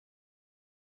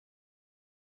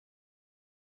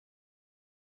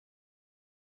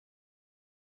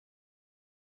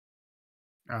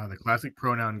 The classic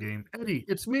pronoun game. Eddie,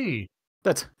 it's me.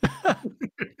 That's. I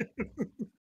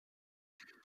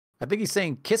think he's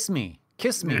saying, "Kiss me,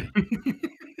 kiss me."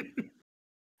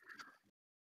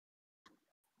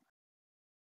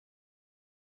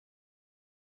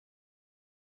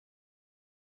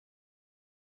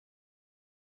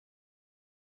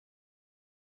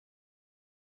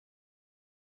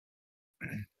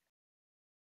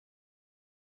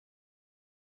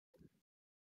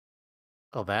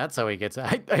 Oh, that's how he gets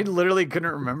it. I literally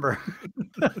couldn't remember.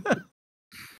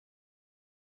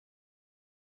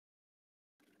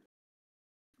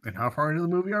 And how far into the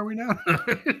movie are we now?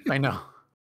 I know.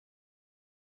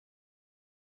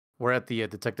 We're at the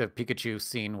Detective Pikachu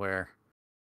scene where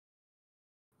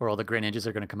all the Green Ninjas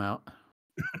are going to come out.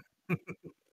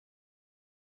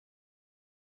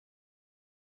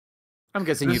 I'm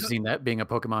guessing you've seen that, being a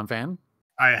Pokemon fan.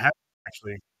 I have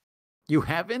actually. You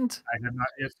haven't? I have not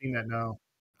yet seen that. No.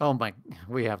 Oh my,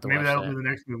 we have to Maybe watch that'll be that. the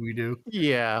next movie we do.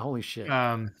 Yeah, holy shit.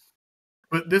 Um,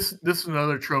 but this is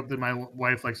another trope that my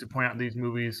wife likes to point out in these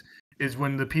movies is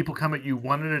when the people come at you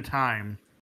one at a time.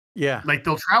 Yeah. Like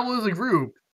they'll travel as a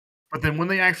group, but then when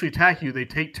they actually attack you, they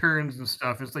take turns and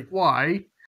stuff. It's like, why?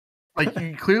 Like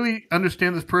you clearly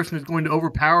understand this person is going to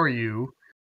overpower you,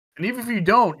 and even if you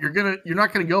don't, you're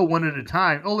not gonna go one at a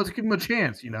time. Oh, let's give them a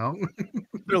chance, you know?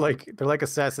 They're like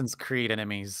Assassin's Creed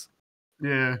enemies.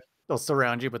 Yeah, They'll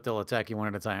surround you, but they'll attack you one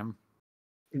at a time.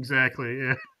 exactly.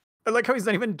 Yeah, I like how he's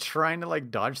not even trying to like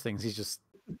dodge things. He's just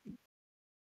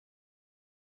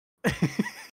just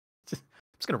I'm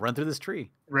just gonna run through this tree.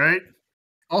 right.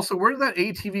 Also, where did that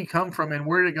ATV come from, and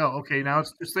where did it go? Okay, now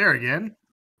it's there again.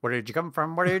 Where did you come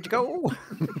from? Where did you go?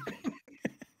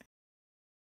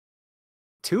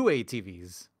 Two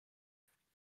ATVs.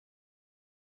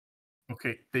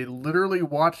 Okay, they literally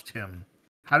watched him.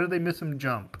 How did they miss him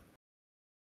jump?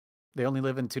 They only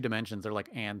live in two dimensions. They're like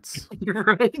ants.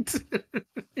 Right.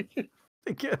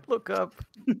 They can't look up.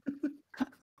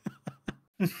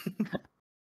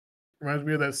 Reminds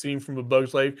me of that scene from A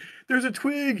Bug's Life. There's a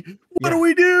twig. What do Yeah.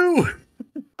 we do?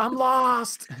 I'm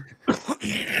lost.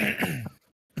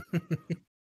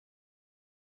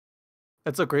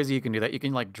 That's so crazy you can do that. You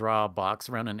can like draw a box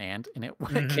around an ant and it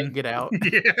can't get out.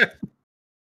 Yeah.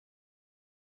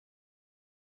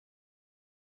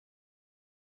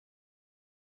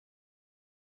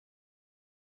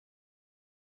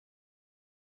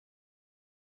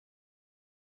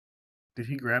 Did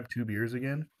he grab 2 beers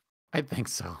again? I think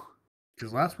so.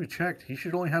 Because last we checked, he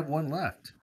should only have one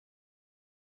left.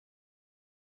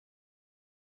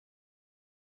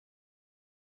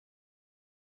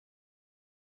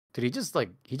 Did he just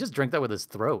drank that with his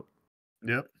throat?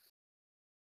 Yep.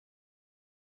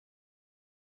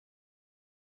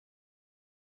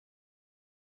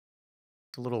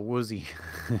 It's a little woozy.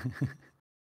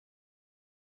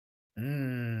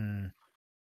 Mmm.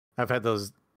 I've had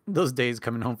those days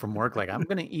coming home from work, like I'm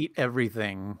gonna eat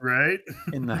everything Right?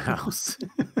 in the house.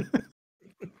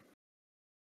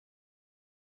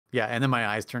 Yeah, and then my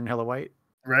eyes turn hella white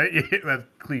Right? Yeah, that's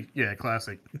yeah,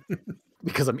 classic.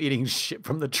 because I'm eating shit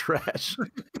from the trash.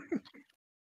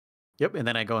 Yep, and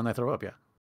then I go and I throw up. Yeah,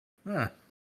 Huh.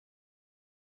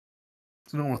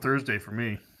 It's a normal Thursday for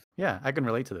me. yeah, I can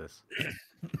relate to this.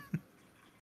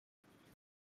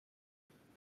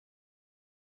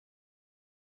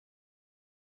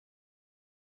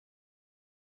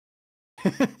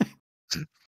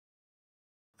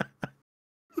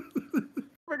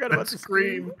 Forgot That about the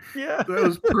scream. scream. Yeah. That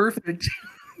was perfect.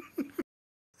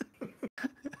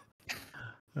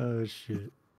 Oh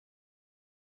shit.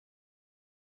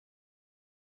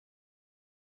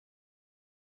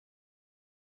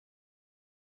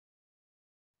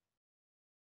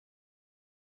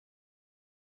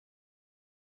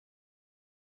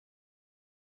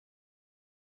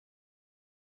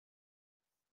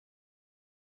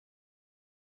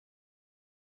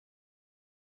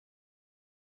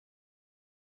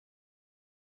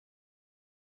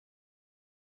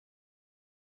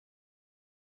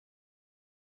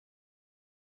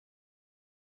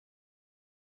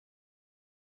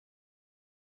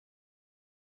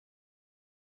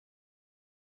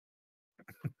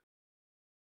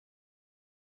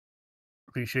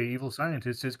 Cliche evil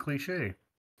scientist is cliche.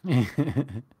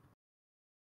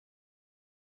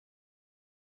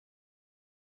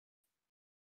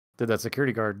 Did that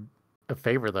security guard a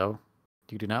favor though.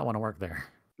 You do not want to work there.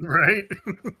 Right?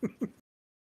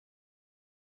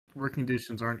 Work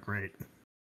conditions aren't great.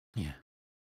 Yeah.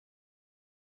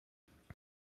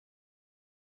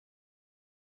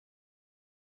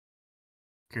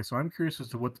 Okay, so I'm curious as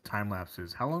to what the time lapse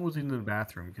is. How long was he in the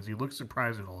bathroom? Because he looks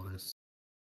surprised at all this.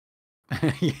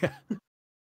 Yeah.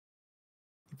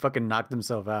 He fucking knocked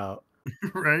himself out.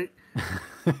 Right?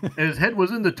 And his head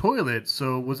was in the toilet,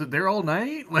 so was it there all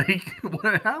night? Like,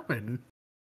 what happened?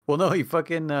 Well, no, he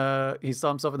saw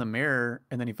himself in the mirror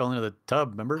and then he fell into the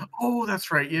tub, remember? Oh,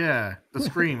 that's right. Yeah, the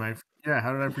scream. Yeah.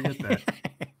 How did I forget that?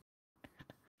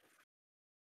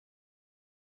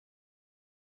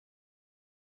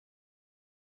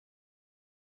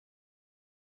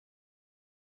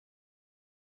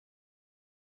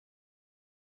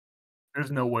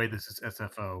 There's no way this is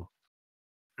SFO.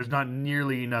 There's not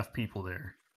nearly enough people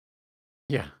there.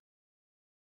 Yeah.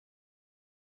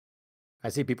 I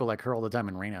see people like her all the time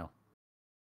in Reno.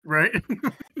 Right?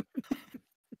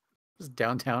 Just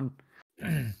downtown.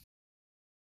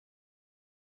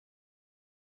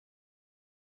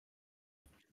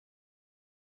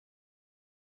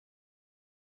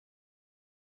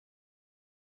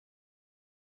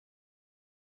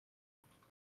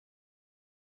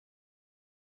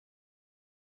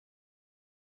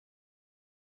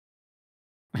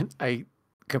 I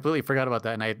completely forgot about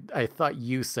that, and I thought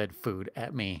you said food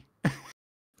at me,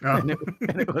 Oh. and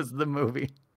it was the movie.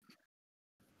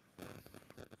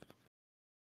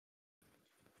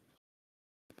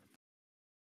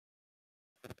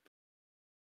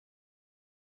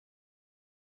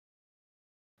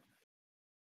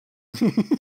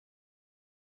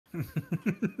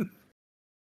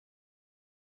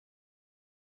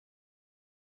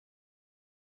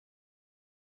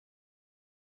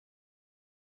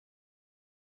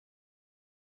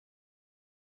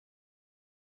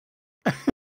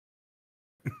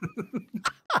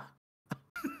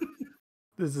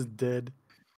 This is dead.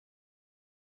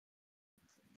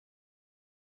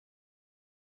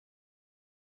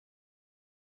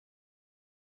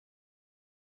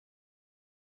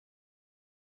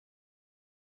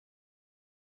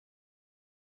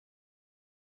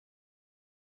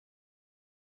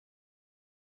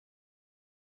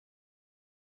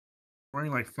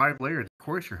 Wearing like 5 layers. Of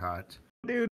course you're hot.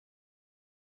 Dude.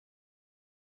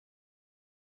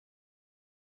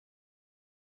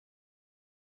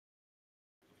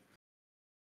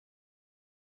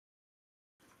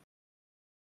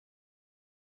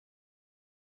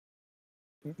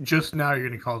 Just now you're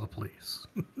going to call the police.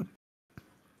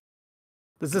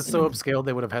 This is so upscale,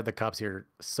 they would have had the cops here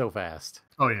so fast.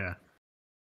 Oh, yeah.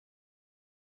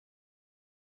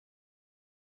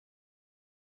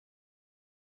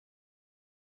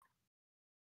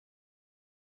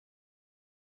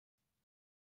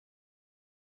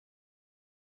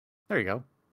 There you go.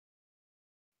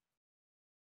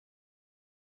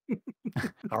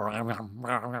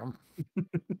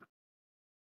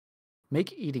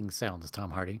 Make eating sounds,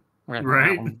 Tom Hardy.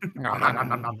 Right?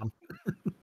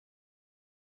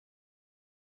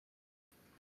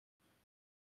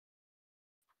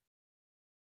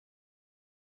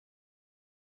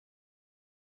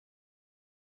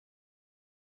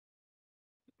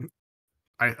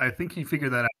 I think he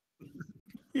figured that out.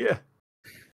 Yeah.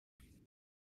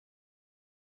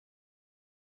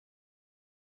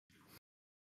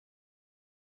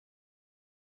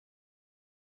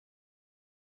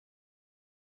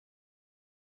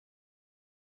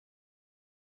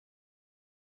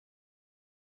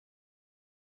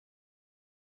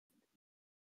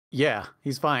 Yeah,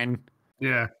 he's fine.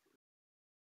 Yeah.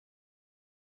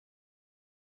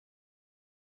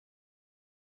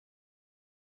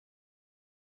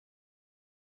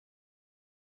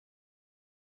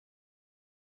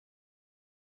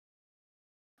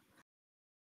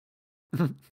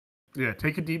 Yeah,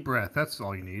 take a deep breath. That's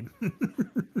all you need.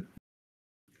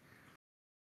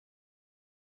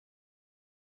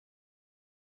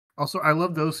 Also, I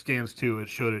love those scans too. It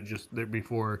showed it just there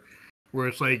before, where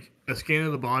it's like a scan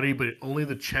of the body, but only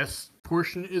the chest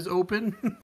portion is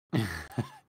open.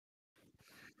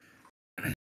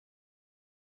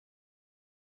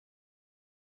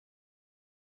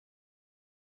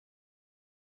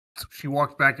 So she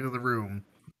walks back into the room.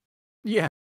 Yeah.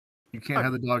 You can't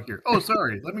have the dog here. Oh,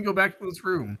 sorry. Let me go back to this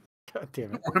room. God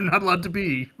damn it. Or I'm not allowed to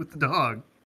be with the dog.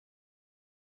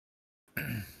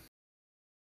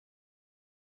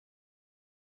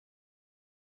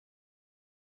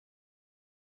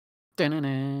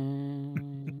 Dun-dun-dun.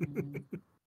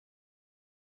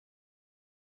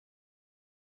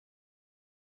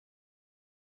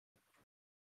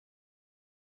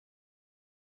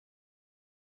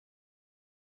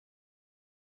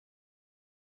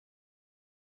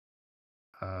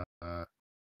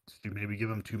 Did you maybe give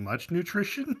him too much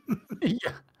nutrition?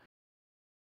 Yeah.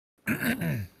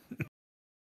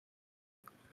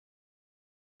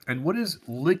 And what is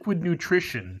liquid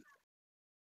nutrition?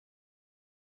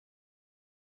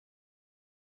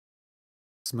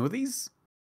 Smoothies?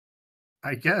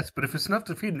 I guess, but if it's enough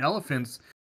to feed an elephant,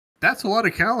 that's a lot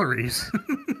of calories.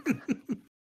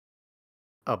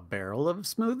 A barrel of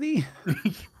smoothie?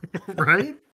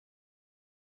 Right?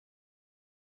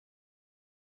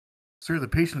 Sir, the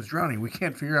patient's drowning. We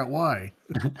can't figure out why.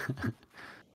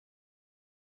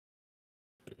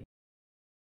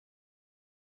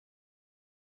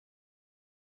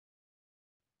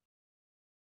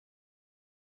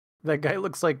 That guy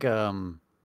looks like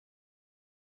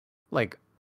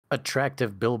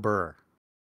attractive Bill Burr.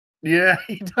 Yeah,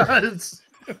 he does.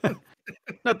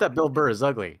 Not that Bill Burr is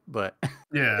ugly, but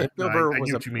Yeah, if Bill no, Burr I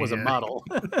was get what you mean, was a yeah. model,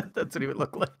 that's what he would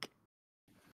look like.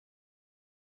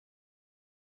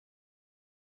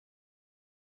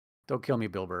 Don't kill me,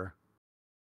 Bill Burr.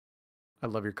 I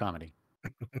love your comedy.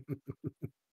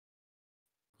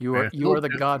 You Yeah, are if you are the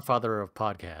if, godfather of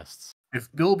podcasts.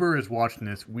 if Bill Burr is watching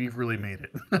this, we've really made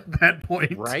it at that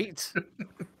point. Right?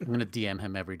 I'm gonna DM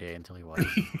him every day until he watches.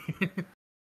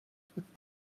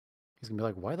 He's gonna be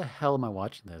like, "Why the hell am I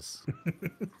watching this?"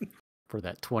 For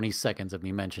that 20 seconds of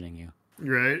me mentioning you.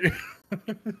 Right.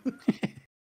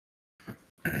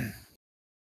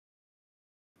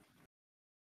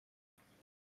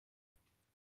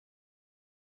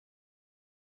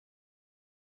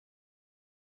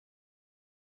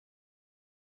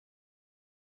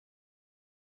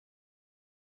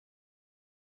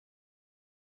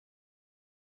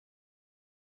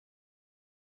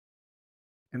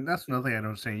 And that's another thing I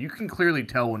don't say. You can clearly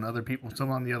tell when other people,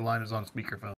 someone on the other line is on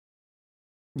speakerphone.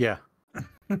 Yeah.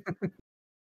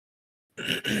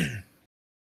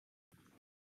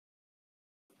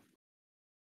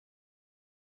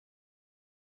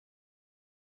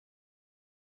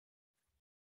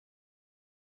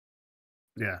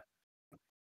 Yeah.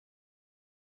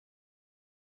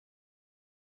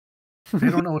 They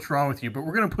don't know what's wrong with you, but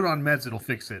we're going to put on meds that'll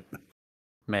fix it.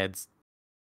 Meds.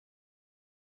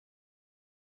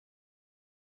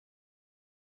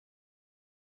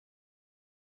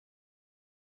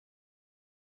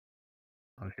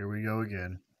 Oh, here we go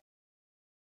again.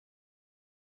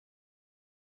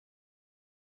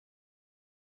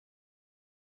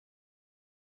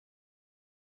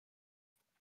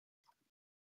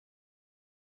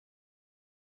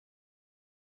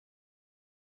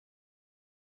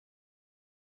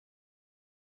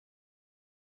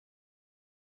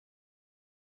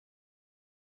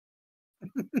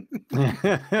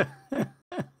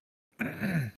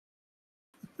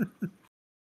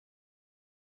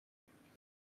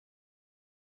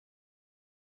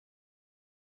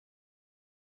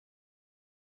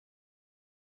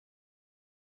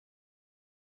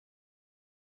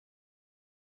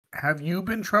 Have you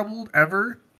been troubled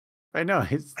ever? I know.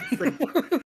 He's like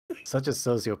such a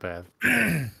sociopath.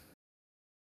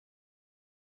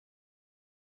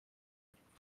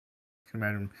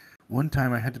 Imagine one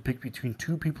time I had to pick between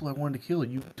two people I wanted to kill.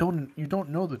 You don't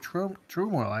know the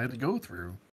turmoil I had to go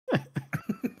through.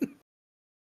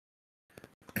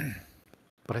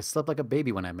 But I slept like a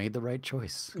baby when I made the right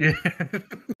choice. Yeah.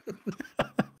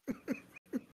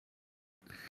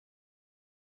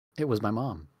 It was my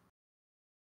mom.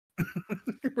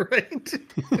 Right.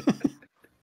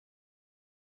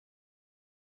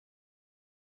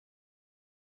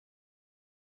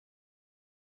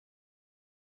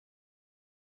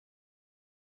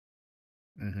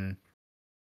 Mm-hmm.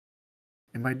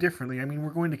 And by differently, I mean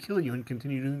we're going to kill you and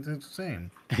continue doing things the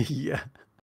same. Yeah.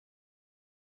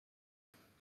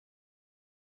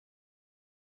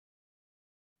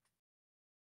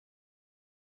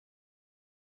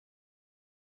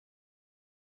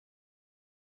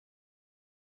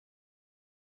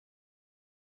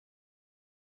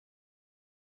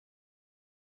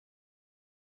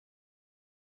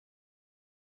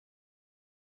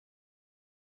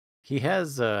 He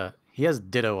has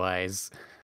ditto eyes.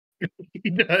 He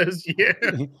does, yeah.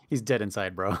 He's dead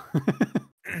inside, bro.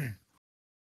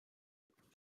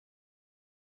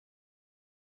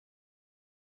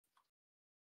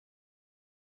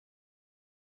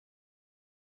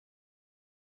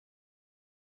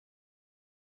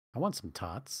 I want some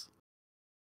tots.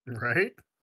 Right?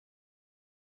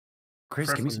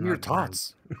 Chris, give me Preferably some of your not dead.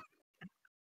 tots.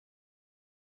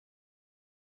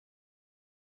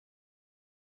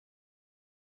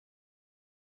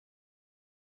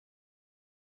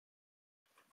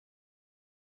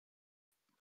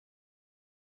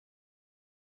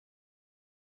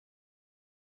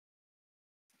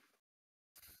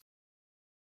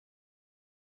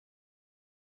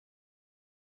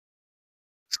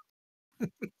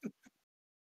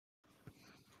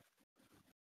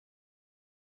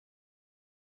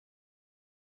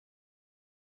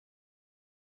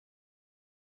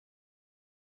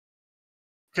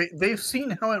 They've seen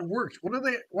how it works. Why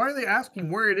are they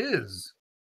asking where it is?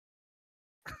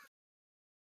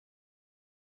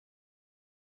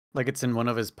 Like it's in one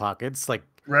of his pockets. Like,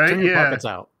 Right? turn your Yeah. pockets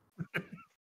out.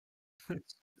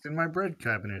 It's in my bread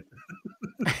cabinet.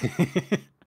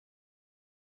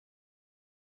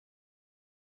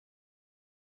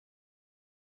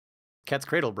 Cat's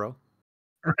cradle, bro.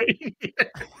 Right?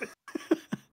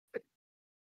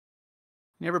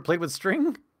 You ever played with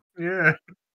string? Yeah.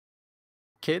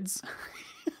 Kids?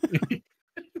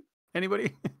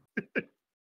 Anybody?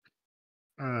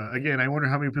 Again, I wonder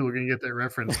how many people are going to get that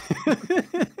reference.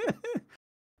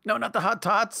 No, not the hot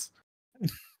tots.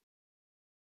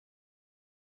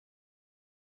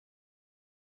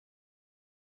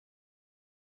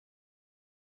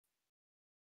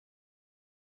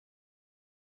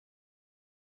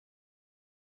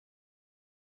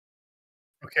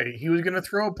 Okay, he was going to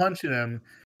throw a punch at him,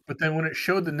 but then when it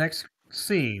showed the next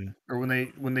scene, or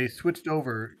when they switched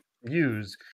over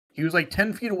views, He was like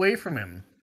 10 feet away from him.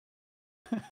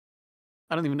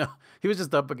 I don't even know. He was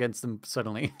just up against them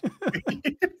suddenly.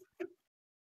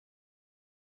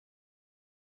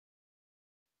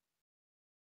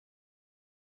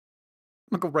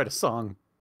 I'm gonna go write a song.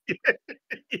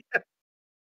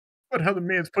 But how the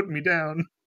man's putting me down.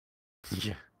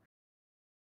 Yeah.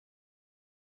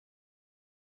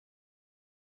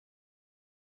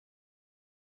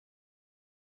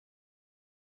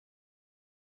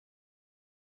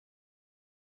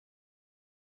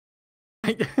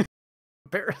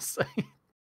 Parasite.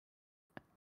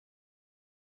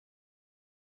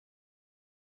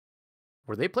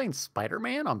 Were they playing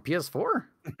Spider-Man on PS4?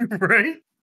 Right?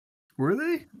 Were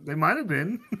they? They might have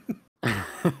been.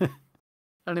 I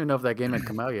don't even know if that game had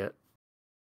come out yet.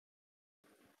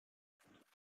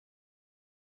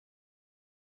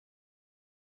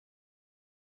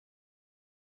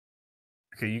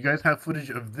 Okay, you guys have footage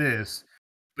of this,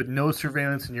 but no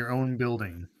surveillance in your own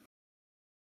building.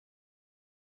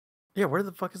 Yeah, where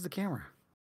the fuck is the camera?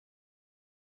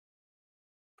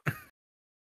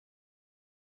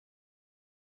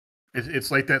 It's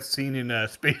like that scene in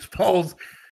Spaceballs.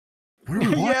 What are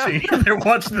we Yeah. watching? They're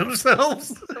watching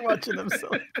themselves. They're watching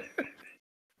themselves.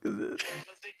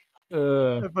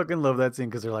 I fucking love that scene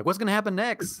because they're like, "What's gonna happen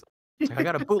next?" It's like, I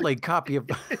got a bootleg copy of.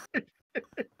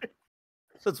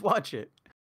 Let's watch it.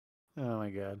 Oh my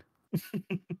god.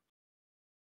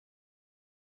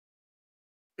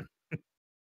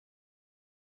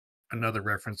 Another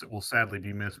reference that will sadly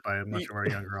be missed by much of our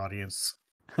younger audience.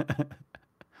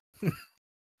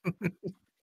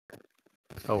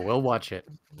 Oh, we'll watch it.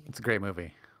 It's a great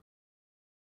movie.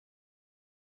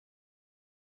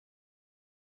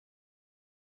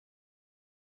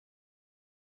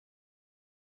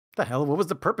 The hell? What was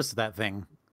the purpose of that thing?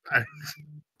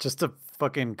 Just to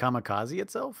fucking kamikaze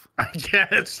itself? I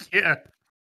guess, yeah.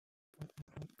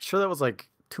 Sure, that was like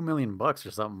 $2 million or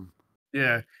something.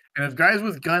 Yeah. And if guys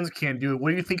with guns can't do it,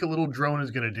 what do you think a little drone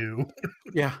is going to do?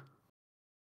 Yeah.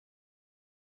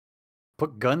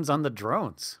 Put guns on the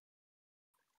drones.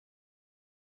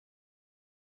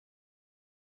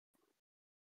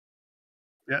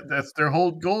 Yeah, that's their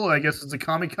whole goal, I guess, is a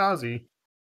kamikaze.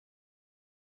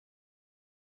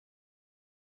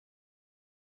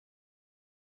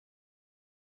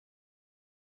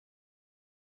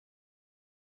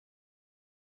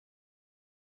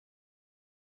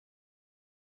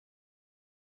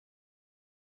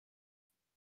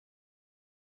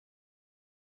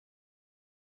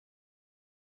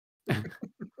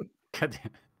 God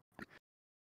damn.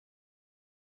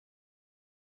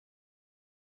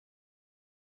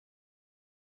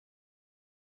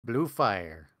 Blue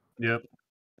fire. Yep.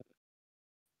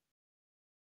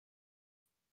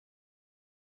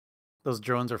 Those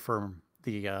drones are from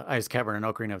the Ice Cavern and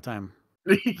Ocarina of Time.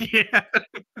 Yeah.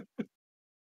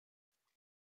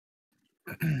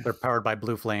 They're powered by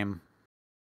blue flame.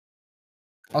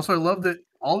 Also, I love that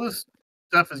all this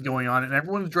stuff is going on and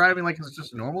everyone's driving like it's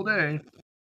just a normal day.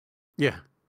 Yeah.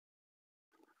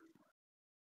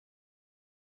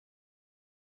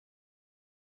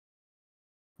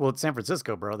 Well, it's San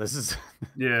Francisco, bro. This is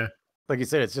Yeah. like you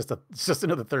said. It's just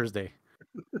another Thursday.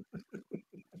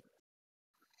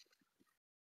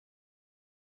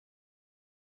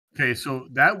 Okay, so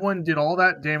that one did all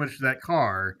that damage to that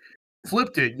car,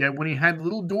 flipped it, yet when he had the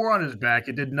little door on his back,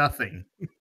 it did nothing.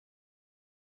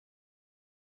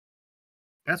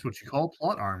 That's what you call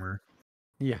plot armor.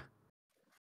 Yeah.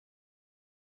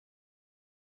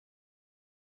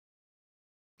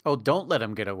 Oh, don't let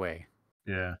him get away.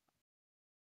 Yeah.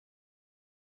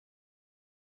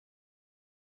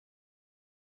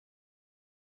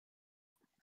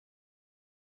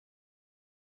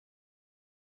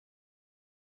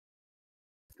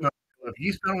 If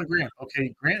eastbound on Grant.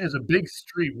 Okay, Grant is a big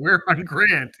street. Where on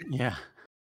Grant? Yeah.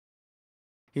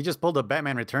 He just pulled a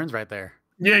Batman Returns right there.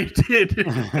 Yeah, he did.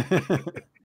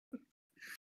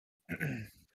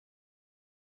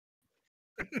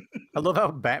 I love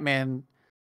how Batman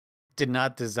did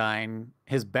not design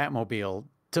his Batmobile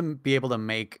to be able to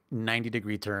make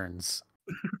 90-degree turns.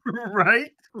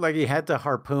 Right? Like he had to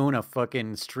harpoon a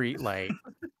fucking street light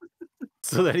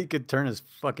so that he could turn his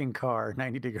fucking car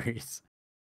 90 degrees.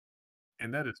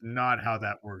 And that is not how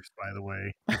that works, by the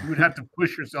way. You would have to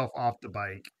push yourself off the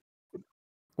bike.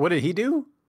 What did he do?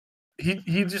 He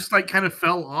just like kind of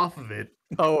fell off of it.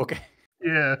 Oh, okay.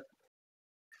 Yeah.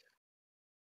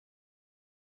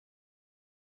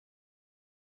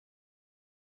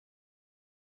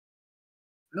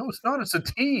 No, it's not. It's a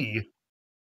T.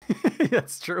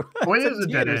 That's true. Oh, it It's is a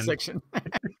T dead end. intersection.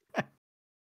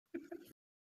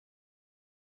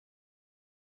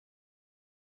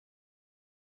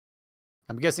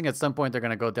 I'm guessing at some point they're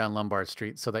going to go down Lombard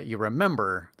Street so that you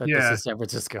remember that this Yeah, is San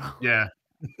Francisco. yeah.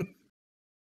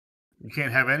 You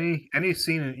can't have any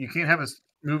scene. You can't have a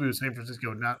movie with San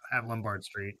Francisco and not have Lombard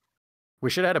Street. We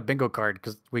should add a bingo card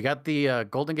because we got the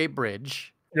Golden Gate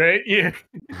Bridge, Right? Yeah.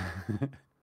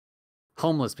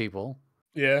 homeless people.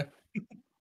 Yeah.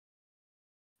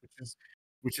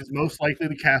 Which is most likely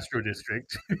the Castro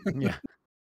district. Yeah.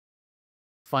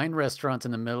 Fine restaurants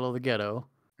in the middle of the ghetto.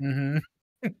 Mm-hmm.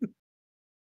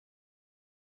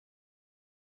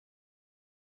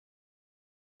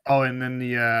 Oh, and then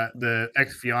the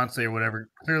ex fiance or whatever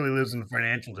clearly lives in the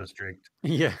financial district.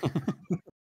 Yeah.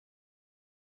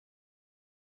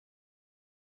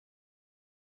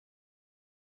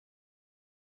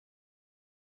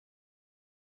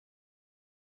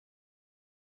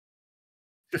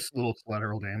 Just a little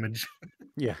collateral damage.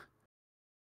 Yeah.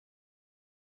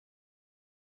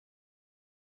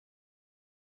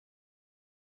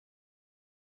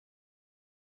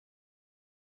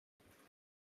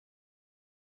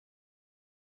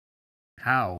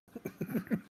 How?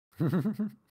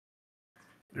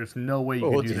 There's no way you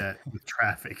Oh, could do dude. that with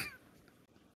traffic.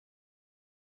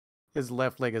 His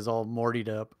left leg is all mortied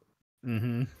up.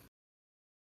 Mm-hmm.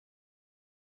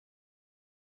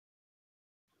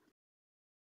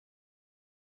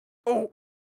 Oh.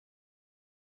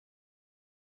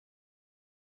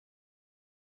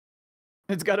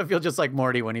 It's got to feel just like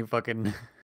Morty when he fucking.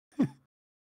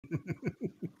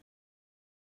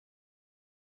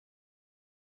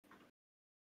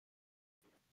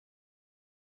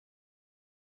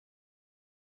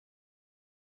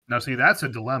 Now, see, that's a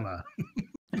dilemma.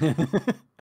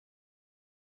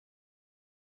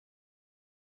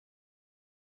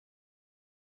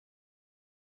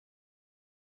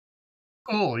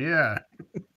 Oh, yeah.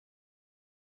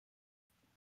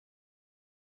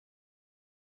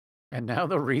 And now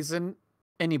the reason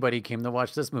anybody came to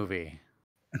watch this movie.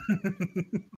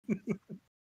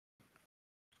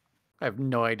 I have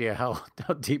no idea how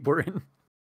deep we're in.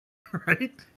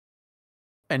 Right?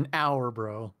 An hour,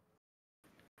 bro.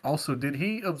 Also, did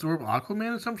he absorb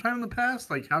Aquaman at some time in the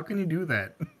past? Like, how can he do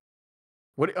that?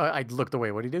 What? I looked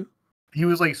away. What would he do? He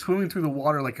was like swimming through the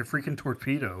water like a freaking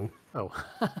torpedo. Oh.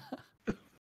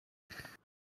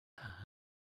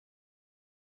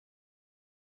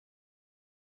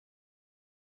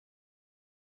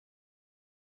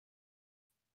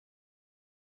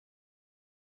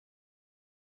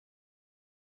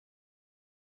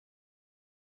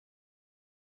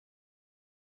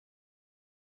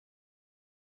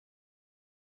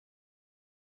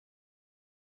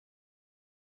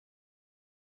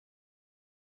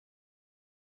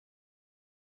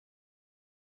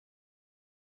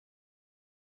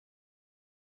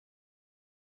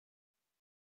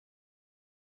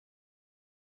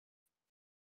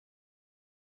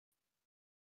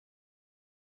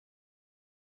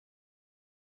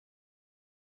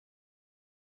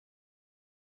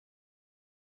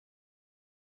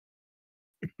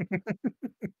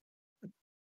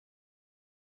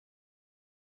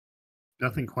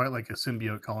 Nothing quite like a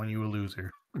symbiote calling you a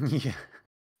loser. Yeah.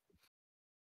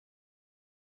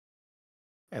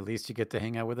 At least you get to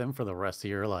hang out with him for the rest of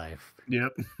your life.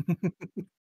 Yep.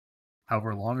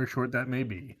 However long or short that may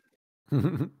be.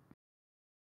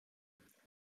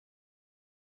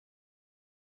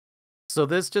 So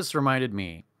this just reminded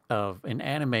me of an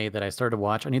anime that I started to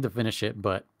watch. I need to finish it,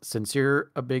 but since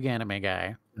you're a big anime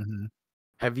guy, Mm-hmm.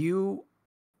 have you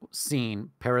seen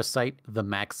Parasite the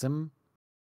Maxim?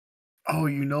 Oh,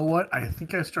 you know what? I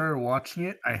think I started watching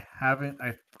it. I haven't.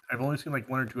 I've only seen like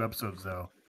 1 or 2 episodes though.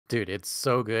 Dude, it's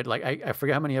so good. Like I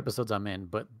forget how many episodes I'm in,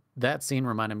 but that scene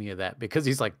reminded me of that because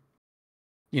he's like,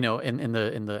 in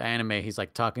the anime, he's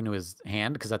like talking to his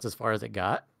hand because that's as far as it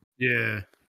got. Yeah.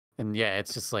 And yeah,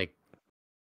 it's just like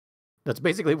that's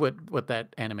basically what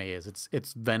that anime is.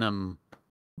 It's Venom,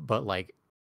 but like,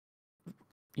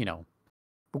 you know,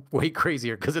 way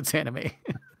crazier because it's anime.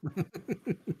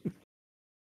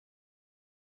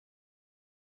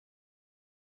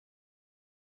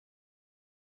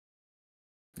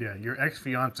 Yeah, your ex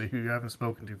fiance who you haven't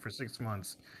spoken to for 6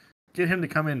 months. Get him to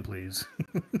come in, please.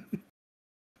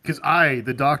 Because I,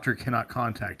 the doctor, cannot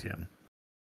contact him.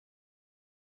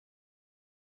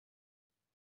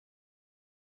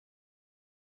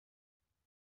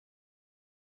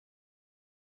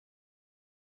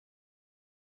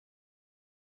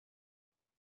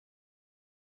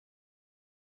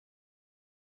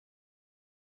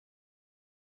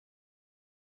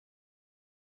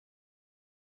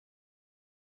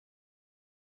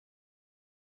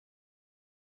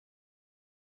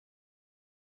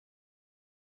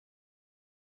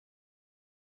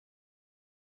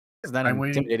 It's not I'm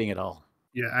waiting. intimidating at all.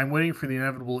 Yeah, I'm waiting for the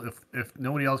inevitable. If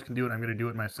nobody else can do it, I'm going to do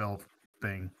it myself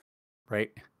thing.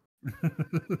 Right?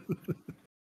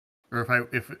 Or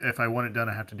if I want it done,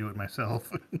 I have to do it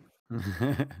myself.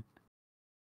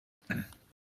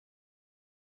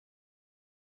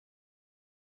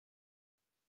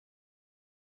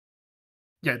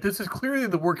 Yeah, this is clearly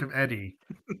the work of Eddie.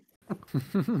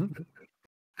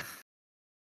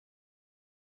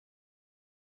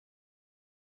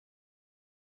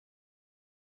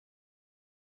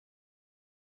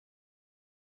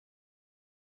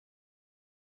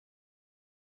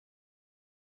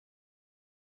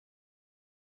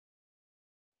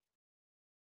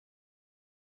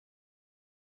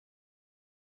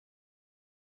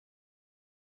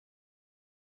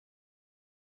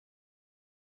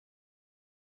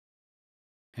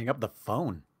 Hang up the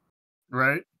phone.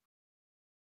 Right?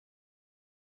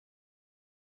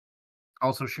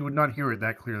 Also, she would not hear it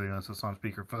that clearly unless it's on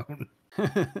speakerphone.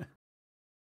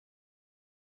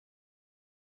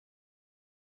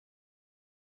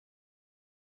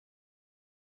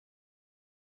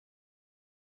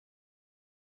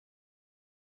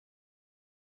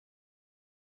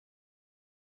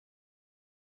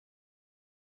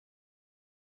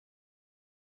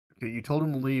 Okay, you told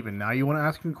him to leave, and now you want to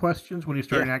ask him questions when he's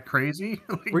starting Yeah. to act crazy?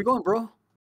 Where you going, bro?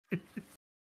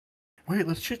 Wait,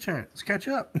 let's chit chat. Let's catch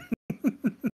up.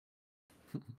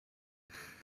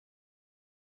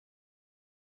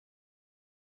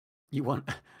 You want?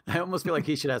 I almost feel like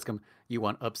he should ask him. You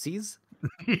want upsies?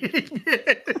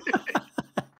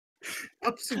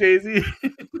 Upsie daisy.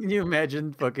 Can you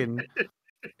imagine fucking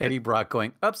Eddie Brock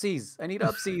going upsies? I need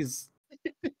upsies.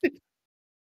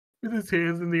 With his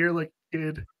hands in the air like a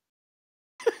kid.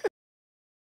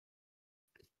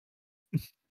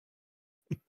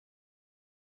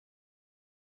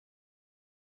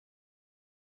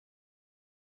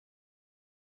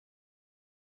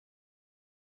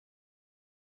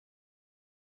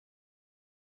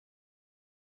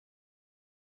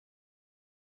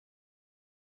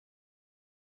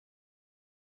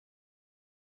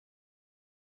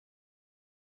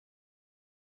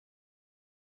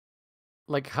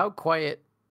 Like, how quiet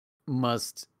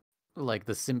must like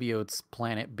the symbiote's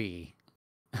planet be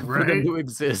for them Right? to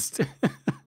exist?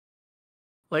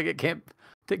 Like, it can't.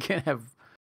 They can't have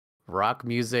rock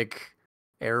music,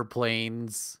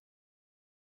 airplanes,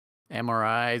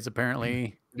 MRIs.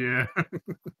 Apparently, Yeah.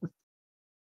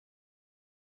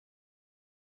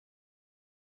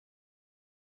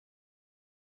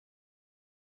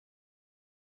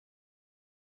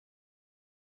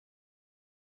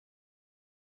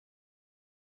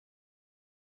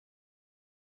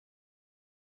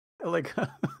 like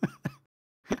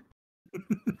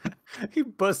he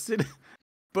busted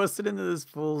into this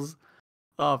fool's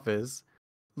office,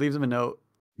 leaves him a note.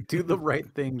 Do the right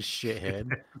thing, shithead.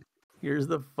 Here's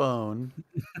the phone.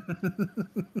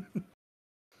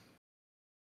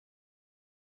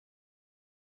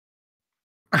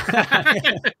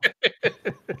 I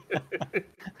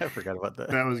forgot about that.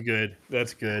 That was good.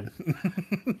 That's good.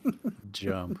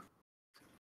 Jump.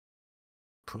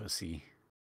 Pussy.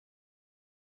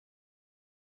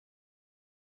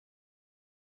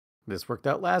 This worked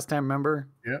out last time, remember?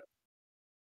 Yep.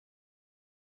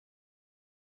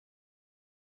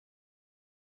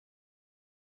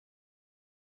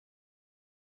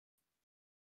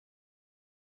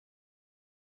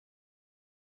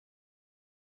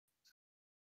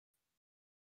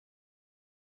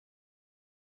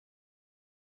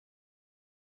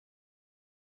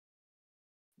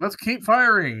 Let's keep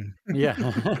firing. Yeah.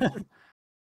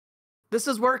 This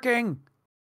is working.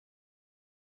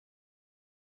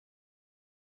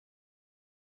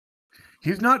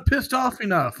 He's not pissed off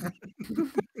enough.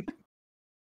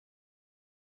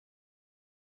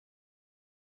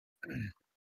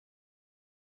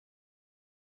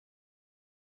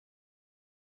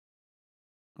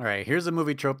 All right, here's a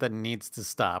movie trope that needs to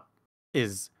stop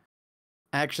is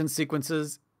action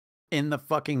sequences in the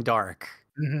fucking dark.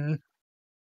 Mm-hmm.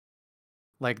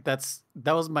 Like that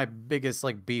was my biggest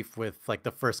like beef with like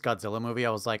the first Godzilla movie.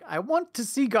 I was like, I want to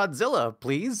see Godzilla,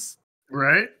 please.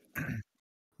 Right?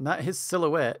 Not his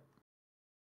silhouette.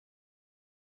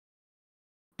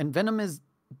 And Venom is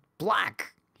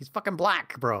black. He's fucking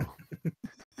black, bro.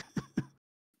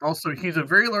 Also, he's a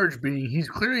very large being. He's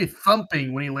clearly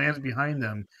thumping when he lands behind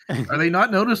them. Are they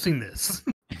not noticing this?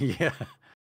 Yeah.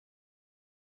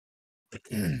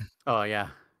 Oh yeah.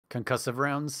 Concussive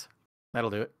rounds. That'll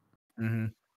do it. Mm-hmm.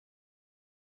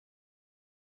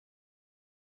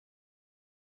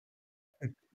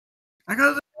 I got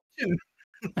his attention.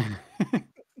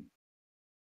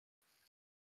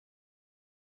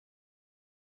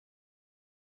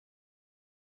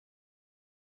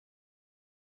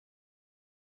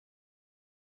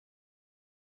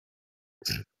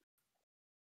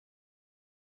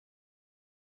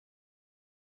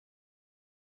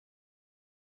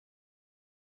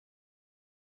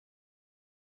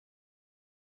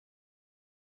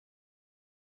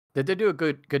 They did do a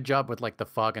good job with like the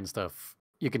fog and stuff.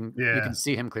 You can Yeah.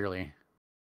 see him clearly.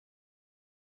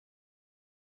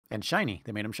 And shiny.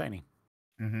 They made him shiny.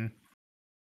 Mm-hmm.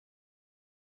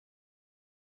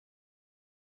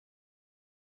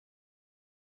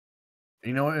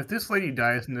 You know what? If this lady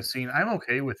dies in the scene, I'm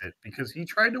okay with it because he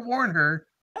tried to warn her.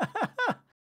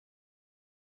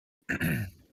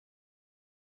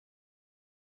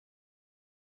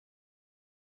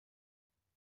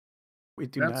 We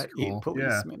do That's not eat cool.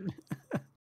 Yeah. policemen.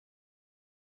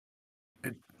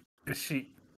 It, is she?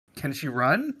 Can she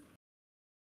run?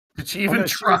 Did she Oh even no,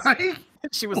 she was try?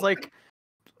 she was like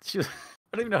she was, I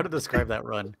don't even know how to describe that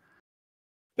run.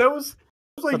 That was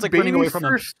That's like like running away baby's from a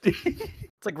first day,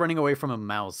 it's like running away from a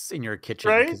mouse in your kitchen.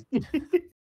 right? Cause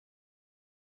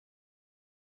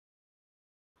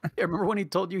yeah, remember when he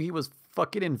told you he was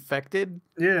fucking infected?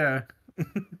 Yeah.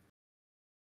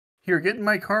 Here, get in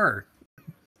my car.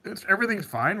 Everything's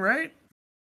fine, right?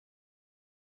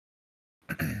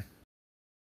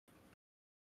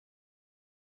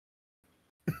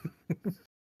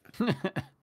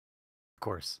 Of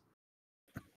course.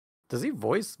 Does he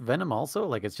voice Venom also?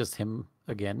 Like it's just him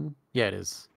again? Yeah, it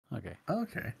is. Okay.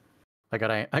 Okay. I got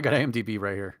IMDb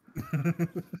right here.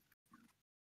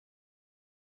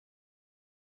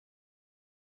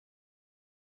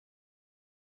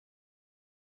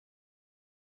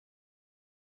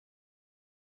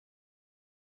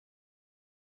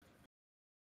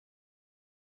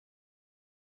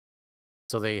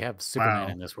 So they have Superman Wow.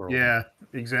 in this world. Yeah,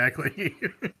 exactly.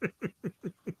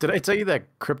 Did I tell you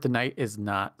that kryptonite is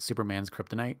not Superman's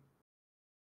kryptonite?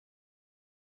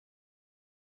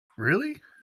 Really?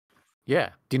 Yeah.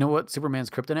 Do you know what Superman's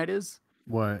kryptonite is?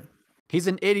 What? He's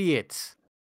an idiot.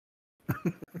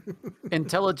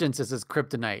 Intelligence is his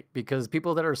kryptonite because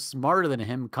people that are smarter than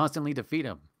him constantly defeat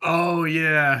him Oh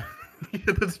yeah.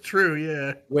 Yeah, that's true,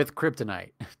 yeah. with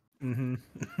kryptonite. Mhm.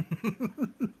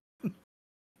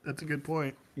 That's a good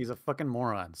point. He's a fucking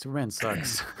moron. Superman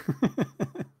sucks.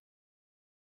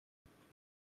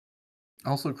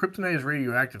 Also, kryptonite is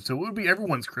radioactive, so it would be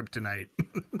everyone's kryptonite.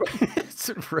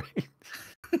 It's right.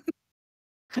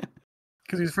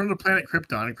 Because he's from the planet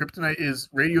Krypton, and kryptonite is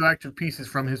radioactive pieces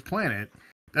from his planet.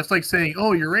 That's like saying,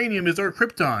 "Oh, uranium is our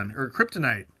krypton or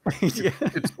kryptonite." Yeah.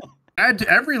 It's bad to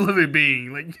every living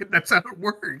being. Like that's how it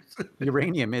works.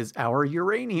 Uranium is our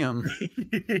uranium.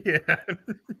 Yeah.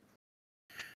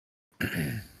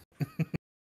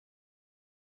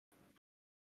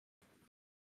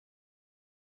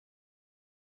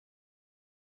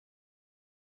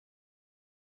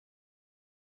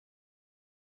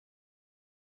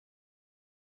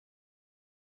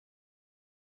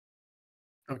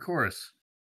 Of course.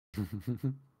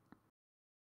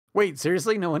 Wait,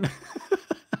 seriously? No one.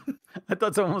 I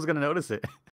thought someone was going to notice it.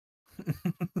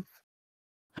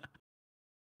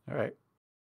 All right.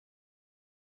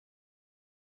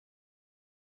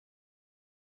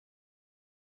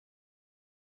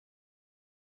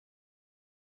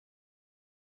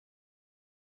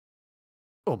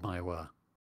 Oh my wa.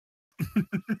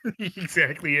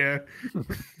 Exactly. Yeah.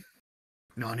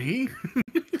 Nani?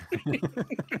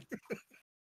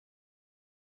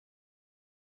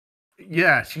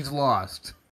 Yeah, she's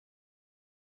lost.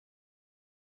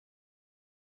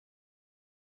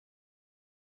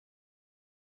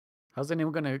 How's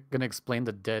anyone gonna explain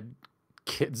the dead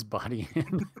kid's body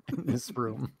in this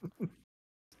room?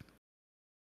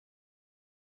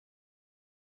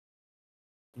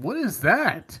 What is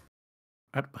that?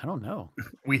 I don't know.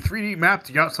 We 3D mapped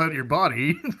the outside of your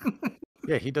body.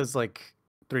 Yeah, he does like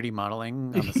 3D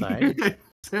modeling on the side.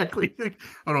 Exactly.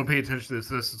 Oh, don't pay attention to this.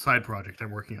 This is a side project I'm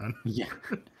working on. Yeah.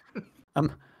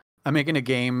 I'm I'm making a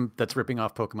game that's ripping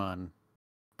off Pokemon,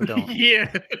 but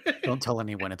Yeah. don't tell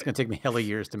anyone. It's gonna take me hella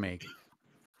years to make.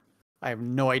 I have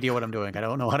no idea what I'm doing. I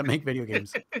don't know how to make video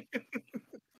games.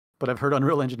 But I've heard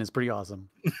Unreal Engine is pretty awesome.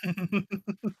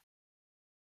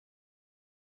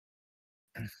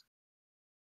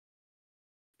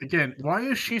 Again, why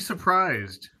is she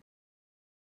surprised?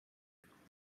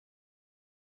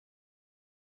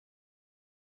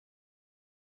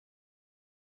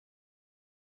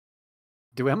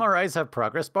 Do MRIs have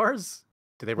progress bars?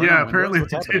 Do they run Yeah, on Windows? apparently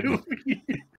What's they do. happening?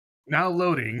 Now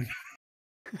loading.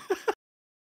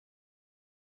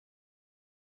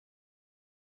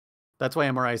 That's why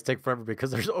MRIs take forever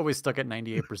because they're always stuck at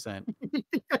 98%.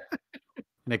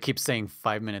 And it keeps saying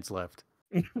 5 minutes left.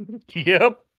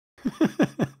 Yep.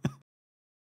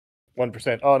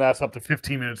 1%. Oh, now it's up to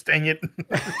 15 minutes. Dang it.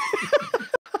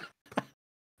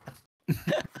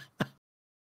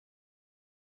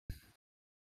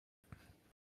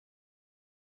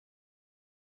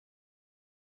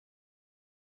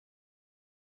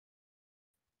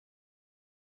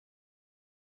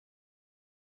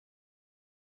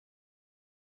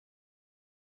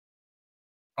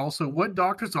 Also, what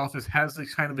doctor's office has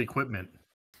this kind of equipment?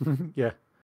 Yeah.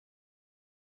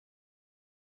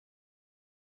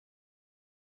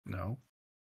 No.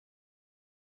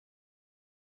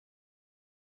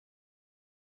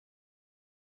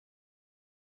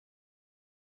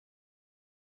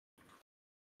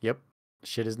 Yep.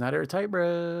 Shit is not airtight,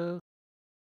 bro.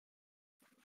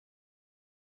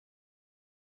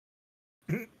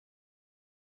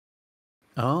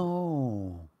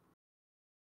 Oh.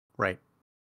 Right.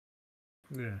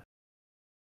 Yeah.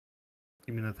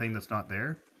 You mean the thing that's not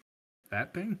there?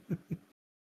 That thing?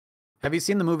 Have you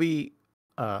seen the movie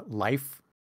Life?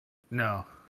 No.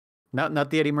 Not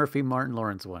the Eddie Murphy Martin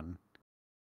Lawrence one.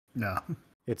 No.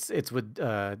 It's with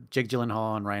Jake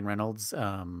Gyllenhaal and Ryan Reynolds.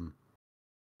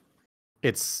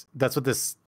 That's what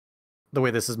this the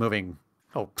way this is moving.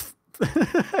 Oh,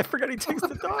 I forgot he takes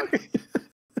the dog.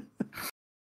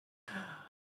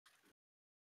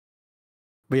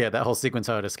 But yeah, that whole sequence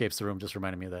how it escapes the room just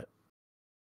reminded me of that.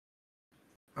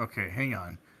 Okay, hang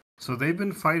on. So they've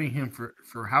been fighting him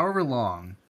for however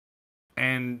long,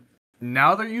 and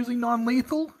now they're using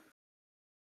non-lethal?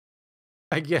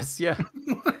 I guess, yeah.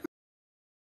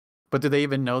 But do they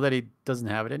even know that he doesn't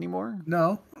have it anymore?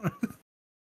 No.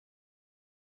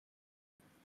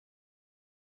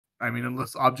 I mean,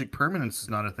 unless object permanence is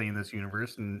not a thing in this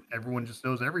universe and everyone just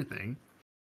knows everything.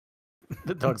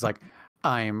 The dog's like,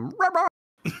 I'm Ryan.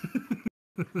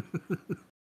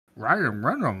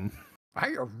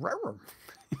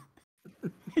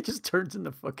 He just turns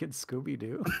into fucking Scooby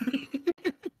Doo.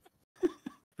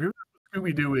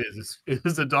 Scooby Doo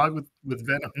is a dog with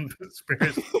venom that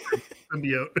spares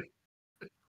symbiote.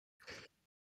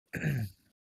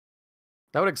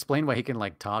 That would explain why he can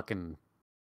like talk and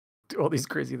do all these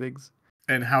crazy things.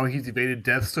 And how he's evaded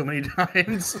death so many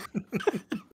times.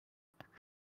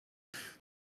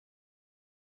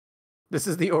 This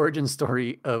is the origin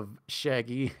story of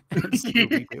Shaggy and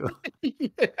Scooby Doo.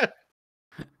 Yeah.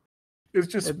 It's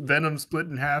just Venom split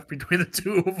in half between the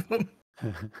two of them.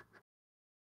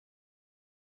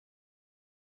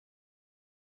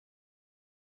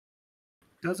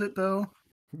 Does it though?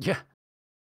 Yeah.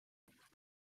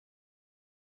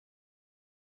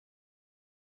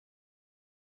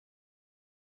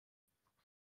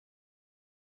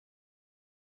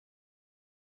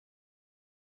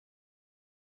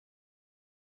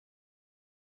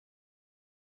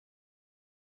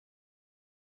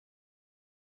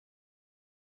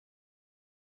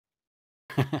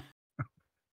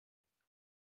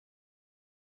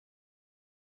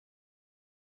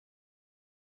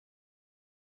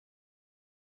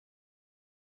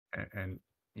 And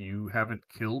you haven't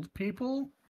killed people?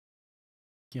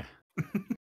 Yeah.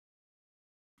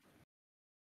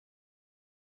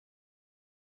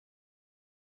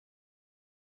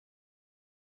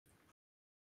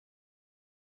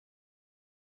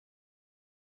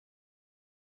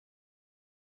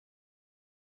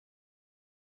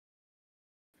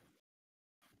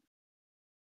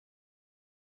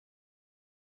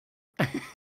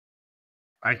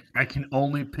 I can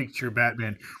only picture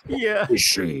Batman. Yeah. Is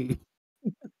she?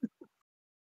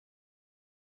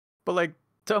 But like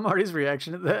Tom Hardy's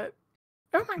reaction to that.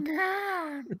 Oh my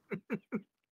god.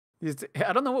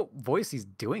 I don't know what voice he's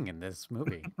doing in this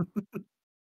movie.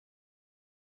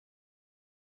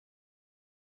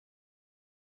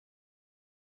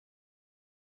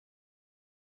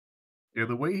 Yeah,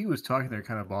 the way he was talking there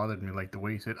kind of bothered me. Like the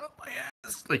way he said, "Oh my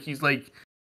ass," like he's like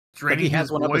Like draining he his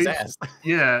has one up his voice. ass.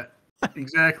 Yeah,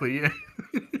 exactly. Yeah.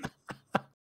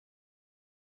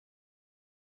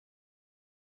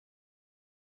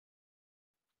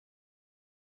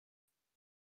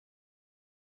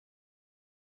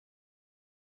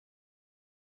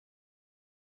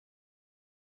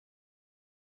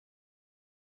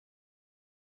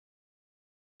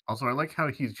 Also, I like how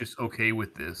he's just okay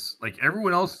with this. Like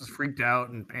everyone else is freaked out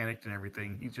and panicked and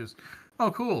everything. He's just,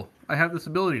 oh, cool. I have this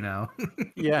ability now.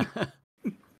 Yeah.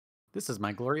 This is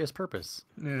my glorious purpose.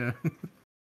 Yeah.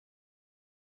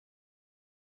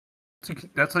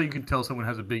 That's how you can tell someone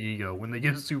has a big ego when they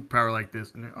get a superpower like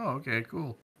this. And oh, okay,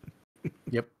 cool.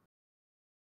 Yep.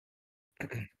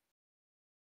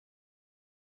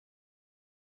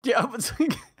 Yeah, but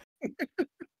like,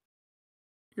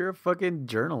 you're a fucking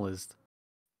journalist.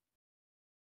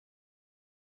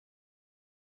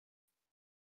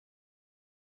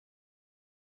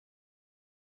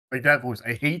 Like that voice,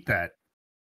 I hate that.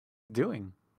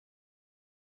 Doing.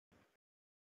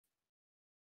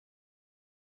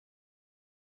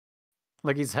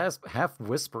 Like he's half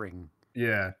whispering.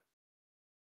 Yeah.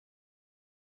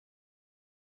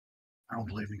 I don't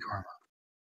believe in karma.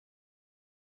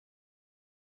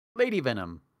 Lady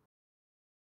Venom.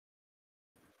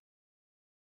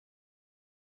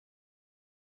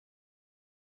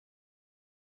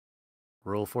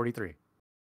 Rule 43.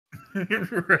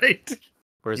 Right?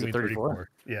 Or is You it mean 34? 34.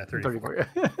 Yeah, 34.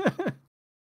 34.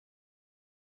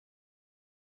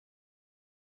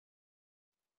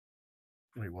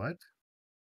 Wait, what?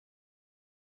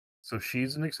 So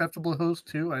she's an acceptable host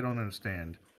too? I don't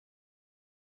understand.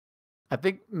 I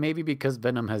think maybe because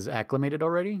Venom has acclimated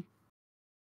already.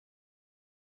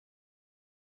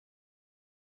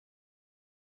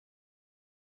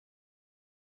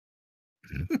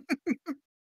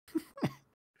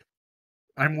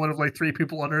 I'm one of like 3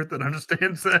 people on Earth that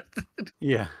understands that.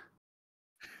 Yeah.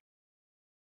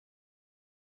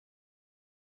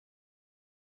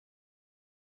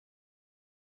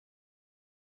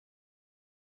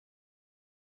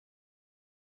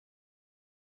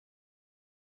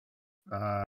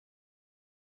 Uh,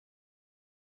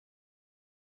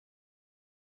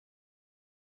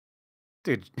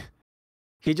 Dude,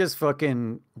 he just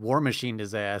fucking war machined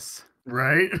his ass.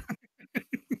 right?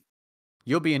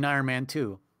 You'll be an Iron Man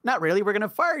too. Not really. We're going to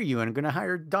fire you and going to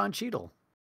hire Don Cheadle.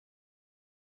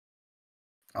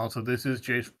 Also, this is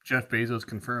Jeff Bezos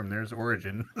confirmed. There's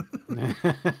origin.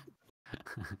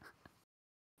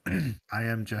 I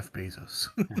am Jeff Bezos.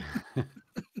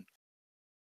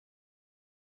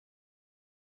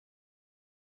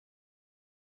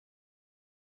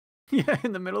 Yeah,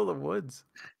 in the middle of the woods.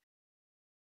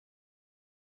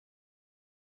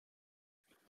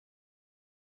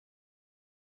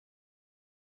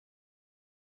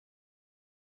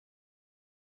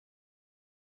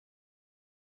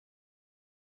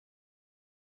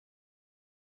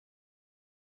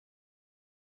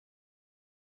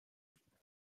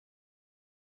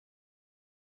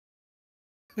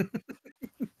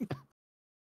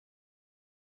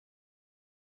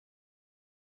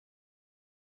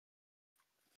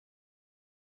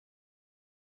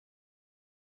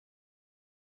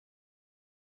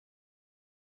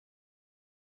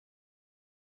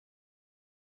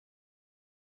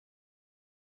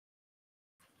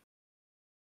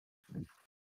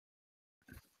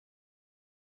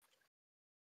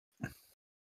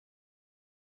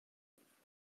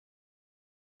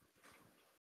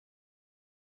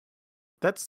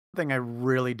 That's the thing I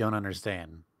really don't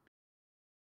understand.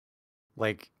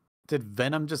 Like, did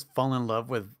Venom just fall in love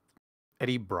with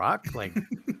Eddie Brock? Like,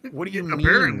 what do Yeah, you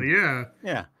apparently, mean? yeah.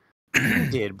 Yeah, you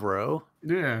did, bro.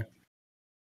 Yeah.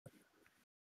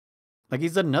 Like,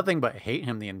 he's done nothing but hate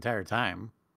him the entire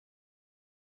time.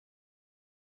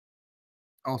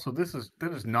 Also,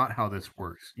 that is not how this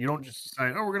works. You don't just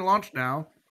decide, oh, we're gonna launch now.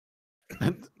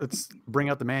 Let's bring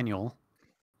out the manual.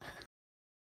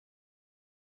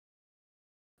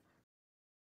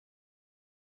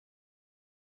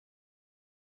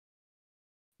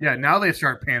 Yeah, now they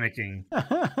start panicking.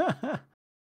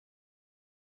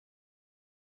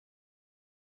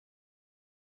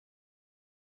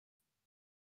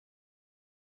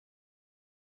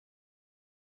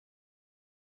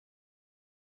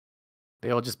 They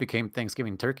all just became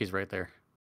Thanksgiving turkeys right there.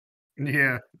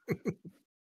 Yeah.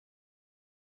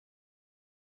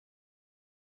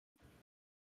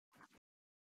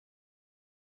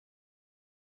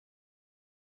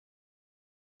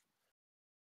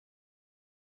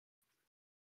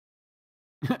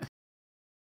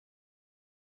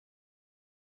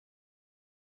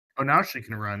 Oh, now she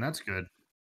can run. That's good.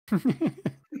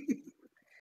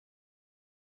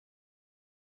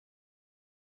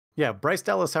 Yeah, Bryce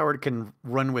Dallas Howard can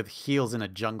run with heels in a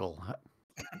jungle.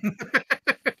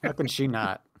 How can she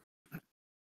not?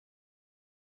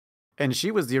 And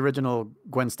she was the original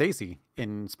Gwen Stacy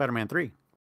in Spider-Man 3.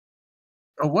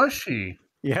 Oh, was she?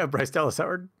 Yeah, Bryce Dallas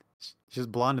Howard. She was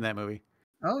blonde in that movie.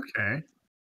 Okay.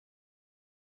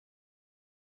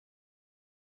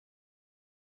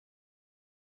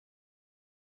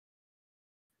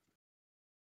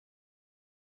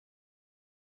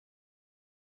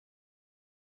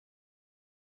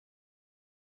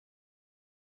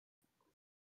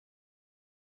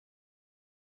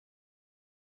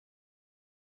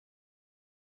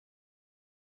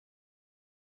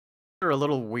 They're a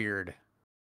little weird.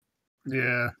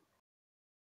 Yeah.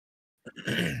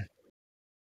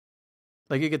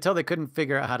 Like you could tell they couldn't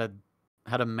figure out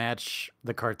how to match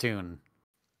the cartoon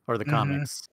or the Hmm.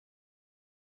 comics.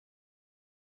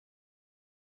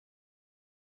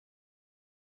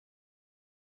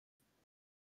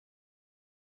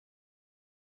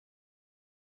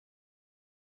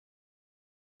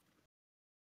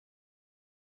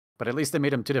 But at least they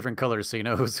made them two different colors so you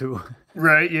know who's who.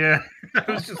 Right, yeah.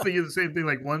 I was just thinking the same thing,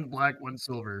 like one black, one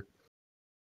silver.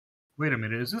 Wait a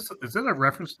minute, is that a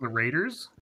reference to the Raiders?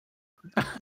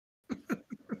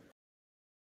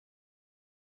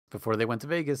 Before they went to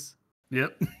Vegas.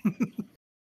 Yep.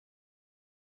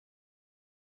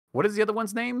 What is the other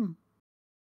one's name?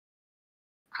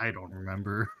 I don't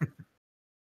remember.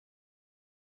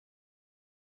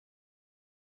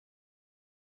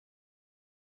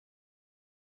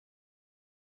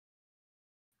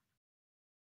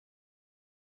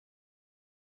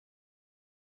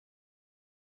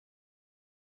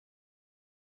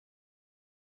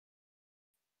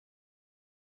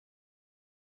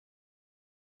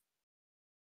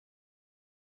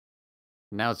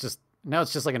 Now it's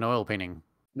just like an oil painting.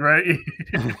 Right?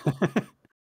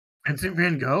 Vincent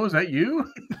Van Gogh, is that you?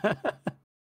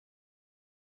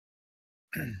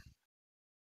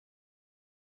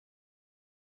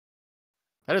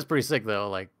 That is pretty sick though,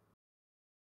 like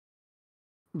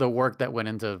the work that went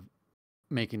into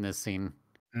making this scene.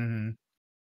 Mhm.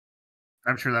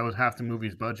 I'm sure that was half the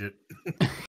movie's budget.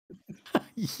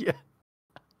 Yeah.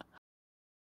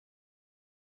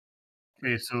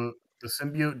 Okay, so the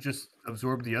symbiote just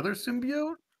absorbed the other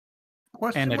symbiote? And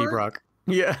Question Eddie mark? Brock.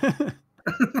 Yeah.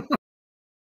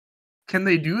 Can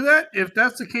they do that? If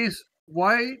that's the case,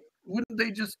 why wouldn't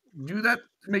they just do that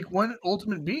to make one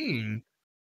ultimate being?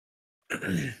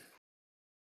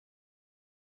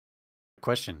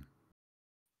 Question.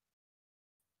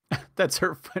 That's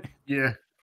her. Yeah.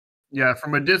 Yeah,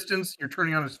 from a distance, you're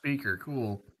turning on a speaker.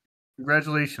 Cool.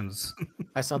 Congratulations.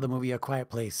 I saw the movie A Quiet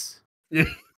Place. Yeah.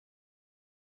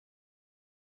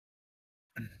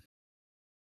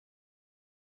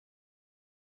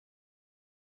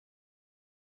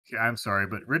 Okay, I'm sorry,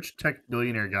 but rich tech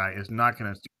billionaire guy is not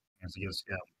going to stand a chance against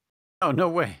him. Oh, no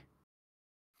way.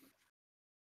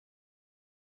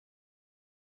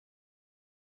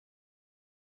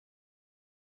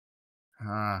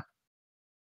 Ah.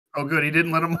 Oh, good. He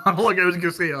didn't let him monologue. I was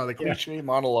going to say, oh, the Yeah. cliche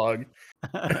monologue.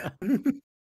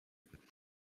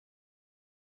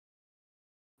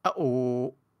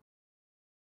 Uh-oh.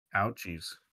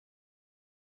 Ouchies.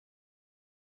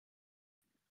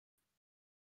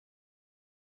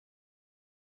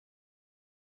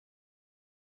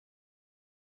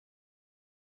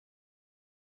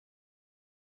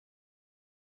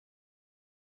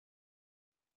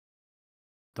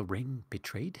 The ring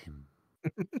betrayed him.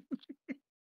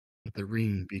 The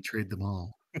ring betrayed them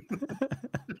all.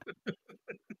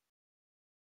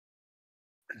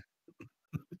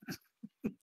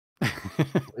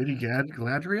 Lady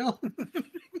Gladriel?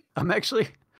 I'm actually,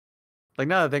 like,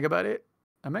 now that I think about it,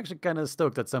 I'm actually kind of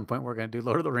stoked at some point we're going to do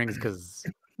Lord of the Rings because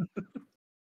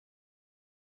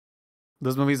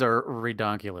those movies are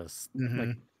redonkulous.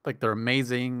 Mm-hmm. Like they're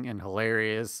amazing and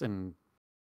hilarious, and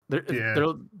Yeah.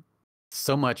 they're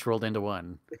so much rolled into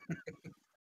one.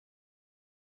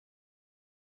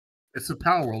 It's the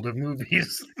Power World of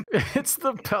movies. It's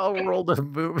the Pal World of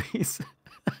movies.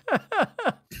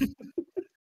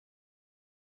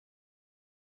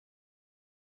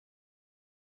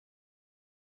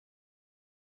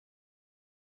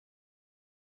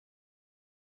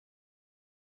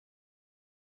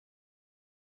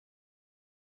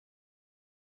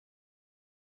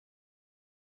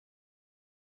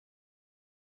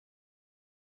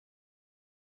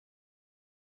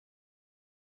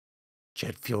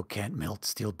 Jet fuel can't melt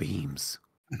steel beams.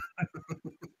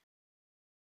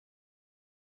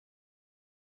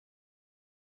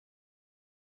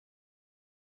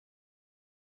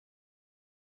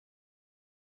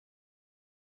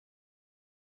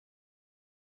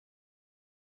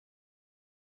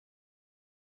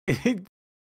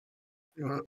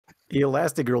 Uh, He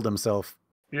elastigirled himself.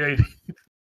 yeah.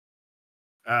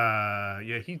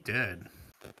 Yeah, he did.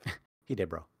 He did,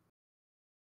 bro.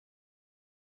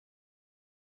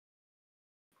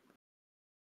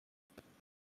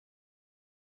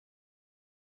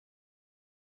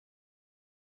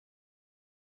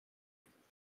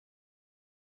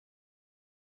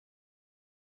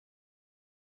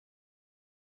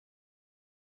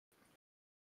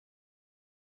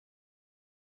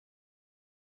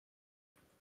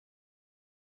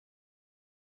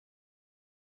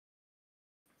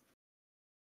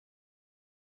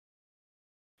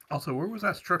 Also, where was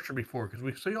that structure before? Because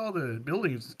we see all the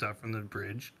buildings and stuff from the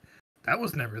bridge. That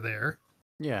was never there.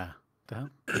 Yeah. The hell?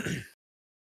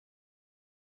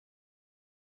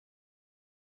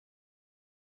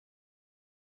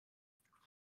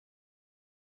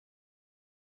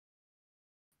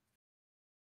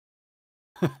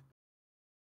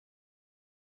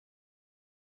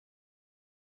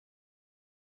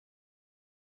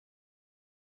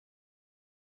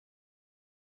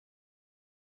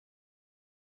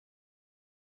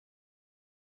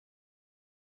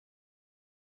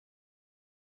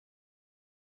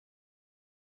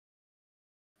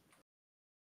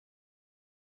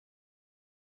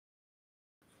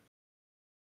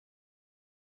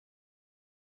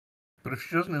 But if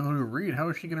she doesn't know who to read, how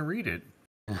is she going to read it?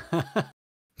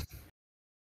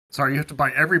 Sorry, you have to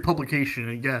buy every publication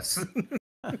and guess.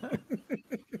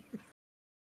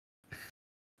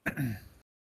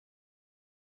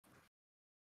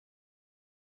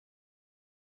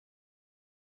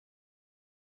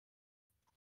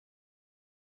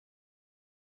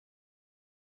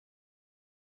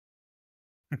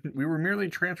 We were merely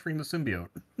transferring the symbiote.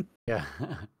 Yeah.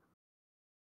 Is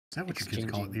that what your kids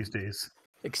call it these days?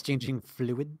 Exchanging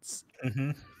fluids.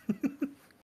 Mm-hmm.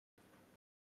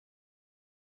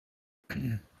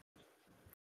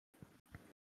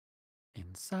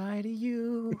 Inside of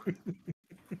you.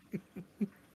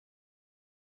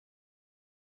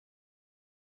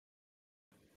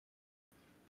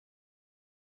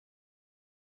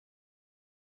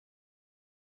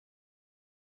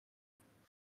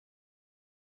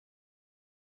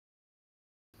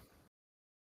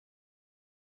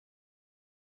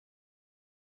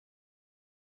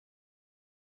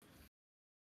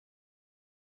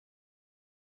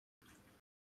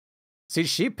 See,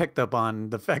 she picked up on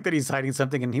the fact that he's hiding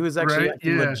something, and he was actually Right?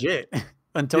 acting Yeah. legit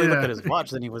until he looked Yeah. at his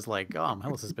watch. Then he was like, "Oh, I'm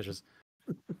hella suspicious."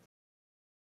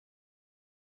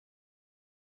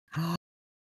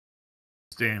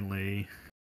 Stanley.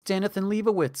 Jonathan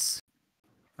Leibowitz.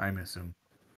 I miss him.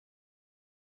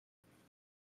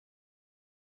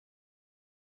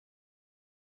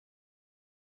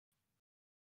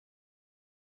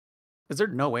 Is there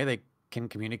no way they can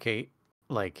communicate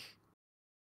like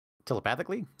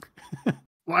telepathically?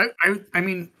 Well, I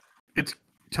mean, it's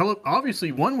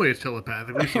obviously one way is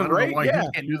telepathically, so I don't know Right? why Yeah.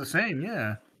 he can't do the same.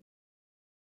 Yeah.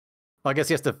 Well, I guess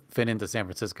he has to fit into San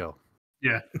Francisco.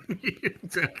 Yeah.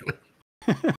 Exactly.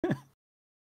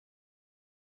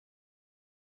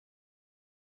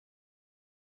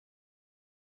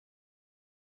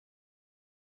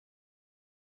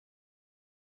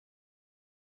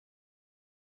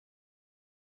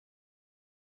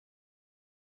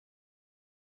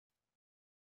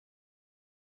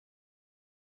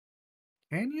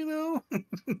 Can you though?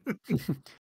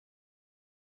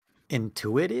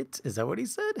 Intuit it? Is that what he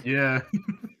said? Yeah.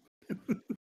 I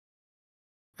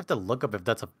have to look up if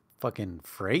that's a fucking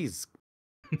phrase.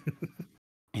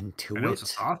 Intuit. I know it's a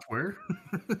software.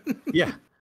 Yeah.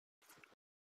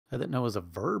 I didn't know it was a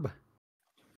verb.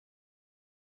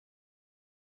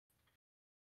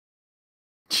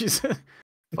 She's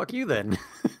fuck you then.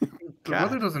 The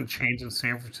weather doesn't change in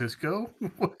San Francisco.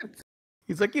 What?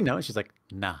 He's like, she's like,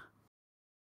 nah.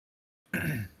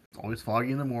 It's always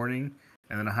foggy in the morning,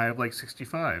 and then a high of like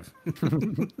 65.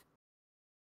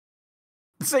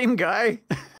 Same guy.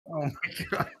 Oh my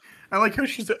god! I like how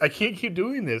she's. I can't keep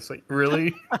doing this. Like,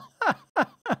 really?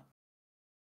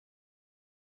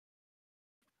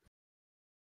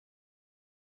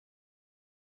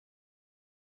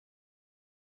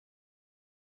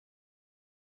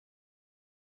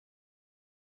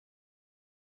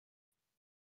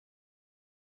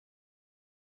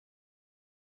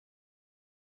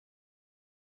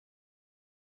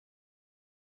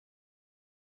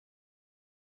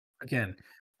 Again,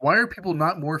 why are people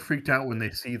not more freaked out when they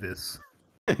see this?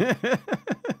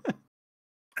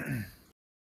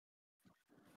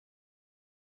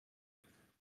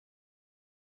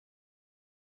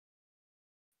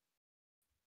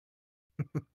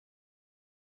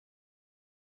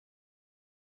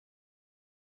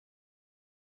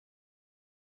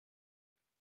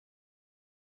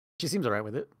 She seems all right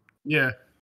with it. Yeah.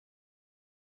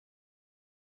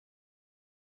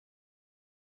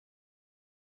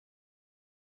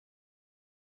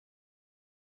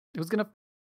 Who's gonna?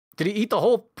 Did he eat the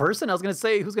whole person? I was gonna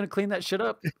say, who's gonna clean that shit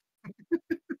up?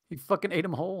 He fucking ate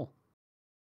him whole.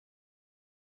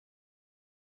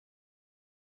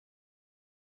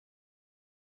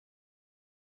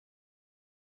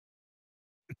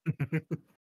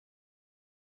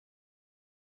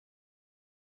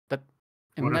 That.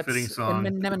 And What a that's fitting song.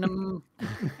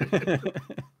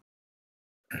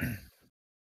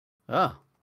 Oh,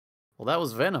 well, that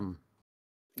was Venom.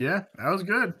 Yeah, that was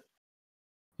good.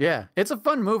 Yeah, it's a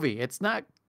fun movie. It's not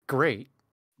great.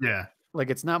 Yeah. Like,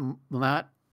 it's not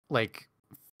like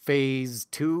Phase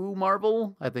 2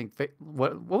 Marvel. I think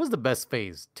what was the best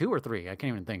Phase, 2 or 3? I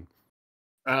can't even think.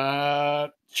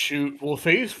 Shoot. Well,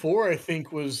 Phase 4 I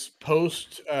think was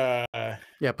post Yeah,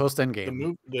 post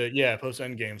Endgame. Post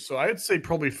Endgame. So I'd say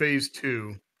probably Phase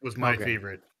 2 was my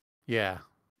favorite. Yeah.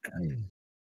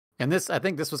 And I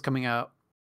think this was coming out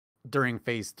during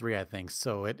Phase 3, I think.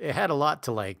 So it had a lot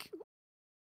to like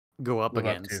go up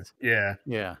against. Yeah.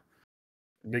 Yeah.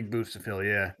 Big boost to fill,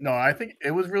 yeah. No, I think it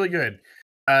was really good.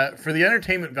 For the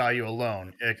entertainment value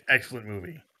alone, excellent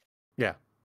movie. Yeah.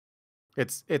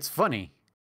 It's funny.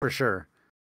 for sure.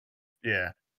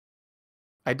 Yeah.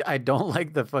 I don't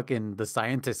like the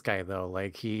scientist guy though.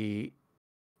 Like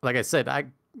I said,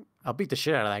 I'll beat the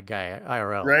shit out of that guy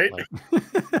IRL. Right? Like,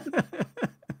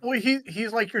 Well,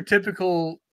 he's like your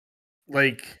typical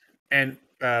like and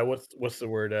what's the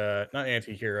word? Not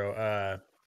anti-hero,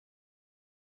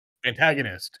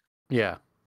 antagonist. yeah,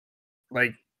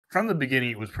 Like from the beginning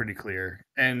it was pretty clear.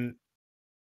 And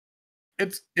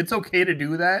it's okay to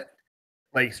do that.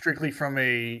 Like strictly from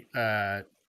a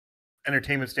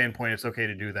entertainment standpoint, it's okay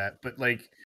to do that. But like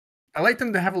I like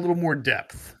them to have a little more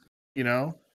depth, you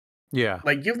know? yeah,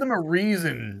 Like give them a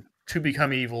reason to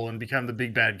become evil and become the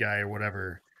big bad guy or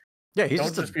whatever. yeah. He's Don't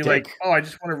just a just be like, dick. "Oh, I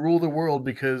just want to rule the world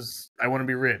because I want to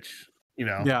be rich," you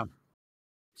know? Yeah.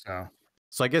 So,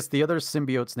 So I guess the other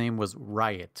symbiote's name was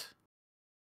Riot.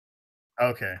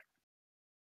 okay.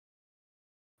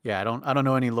 Yeah, I don't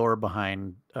know any lore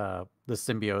behind the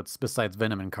symbiotes besides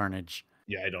Venom and Carnage.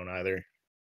 Yeah, I don't either.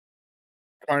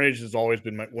 Carnage has always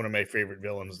been one of my favorite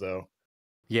villains, though.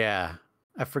 Yeah,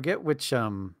 I forget which there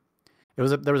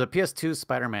was a PS2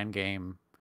 Spider-Man game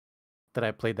that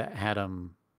I played that had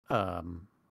um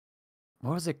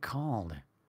what was it called?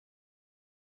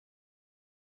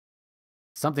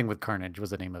 Something with Carnage was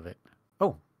the name of it.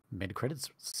 Oh, mid credits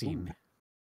Ooh. scene.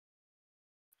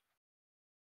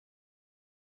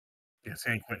 Yeah,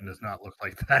 San Quentin does not look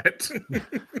like that.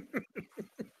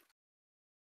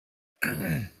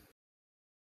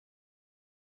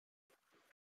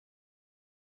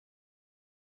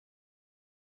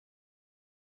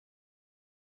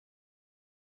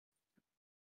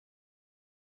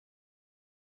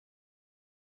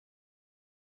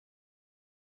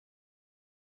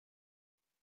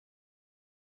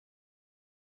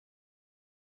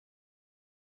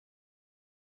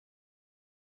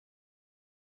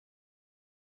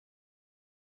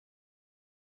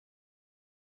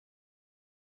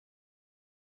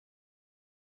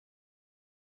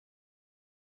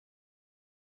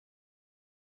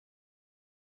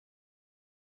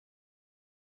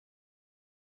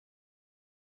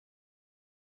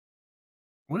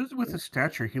 What is it with his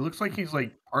stature? He looks like he's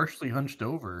like partially hunched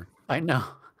over. I know.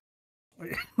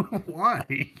 Like, why?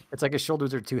 It's like his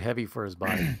shoulders are too heavy for his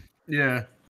body. Yeah.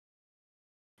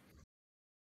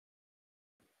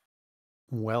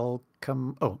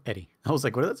 Welcome. Oh, Eddie. I was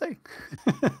like, what did that say?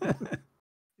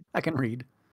 I can read.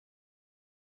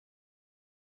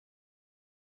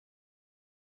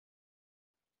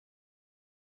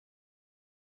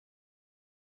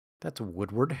 That's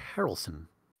Woodward Harrelson.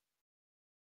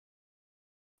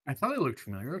 I thought it looked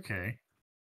familiar. Okay.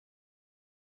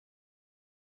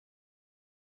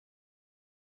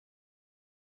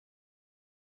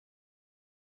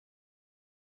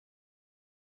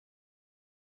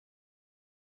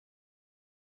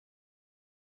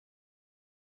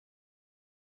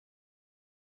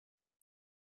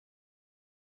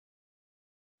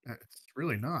 It's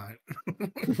really not.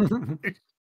 It's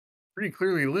pretty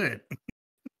clearly lit.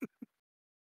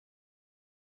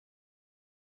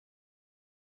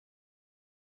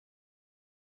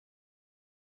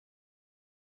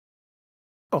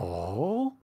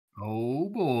 Oh, Oh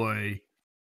boy.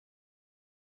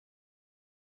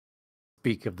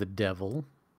 speak of the devil.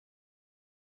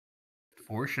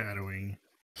 Foreshadowing.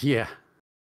 Yeah.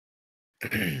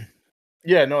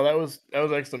 Yeah, no, that was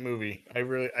an excellent movie. I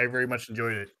very much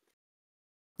enjoyed it.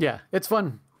 Yeah, it's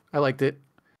fun. I liked it.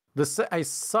 I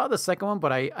saw the second one,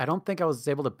 but I don't think I was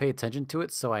able to pay attention to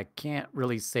it, so I can't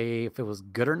really say if it was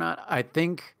good or not. I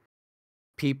think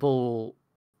people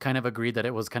kind of agreed that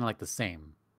it was kind of like the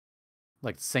same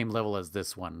level as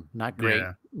this one. Not great,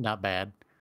 Yeah. not bad,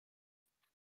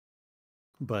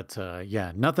 but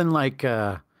yeah, nothing like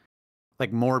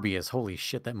Morbius. Holy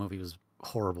shit, that movie was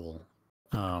horrible.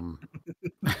 Um,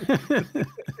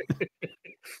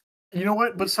 You know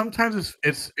what? But sometimes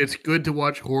it's good to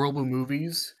watch horrible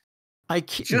movies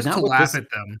just to not with laugh this. at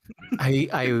them.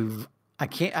 I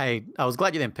can't. I was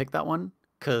glad you didn't pick that one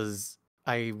because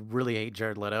I really hate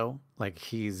Jared Leto. Like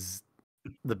he's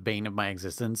the bane of my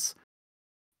existence.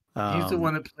 He's the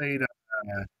one Um, that played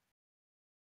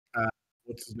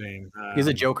what's his name? he's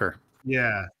a Joker.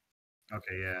 Yeah.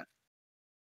 Okay, yeah.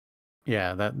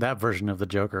 Yeah, that version of the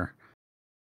Joker.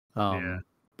 Yeah.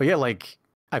 But yeah, like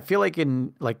I feel like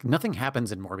in like nothing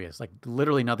happens in Morbius. Like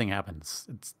literally nothing happens.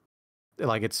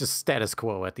 It's just status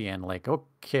quo at the end. Like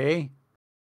okay,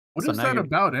 What so is now that you're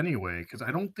about anyway? Because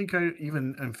I don't think I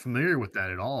even am familiar with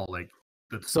that at all. Like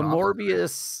the so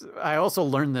synopsis. Morbius. I also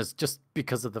learned this just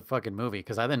because of the fucking movie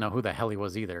because I didn't know who the hell he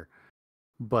was either.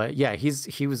 But yeah,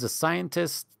 he was a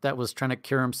scientist that was trying to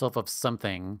cure himself of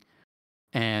something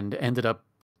and ended up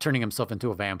turning himself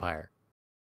into a vampire.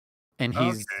 and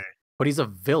Okay. he's a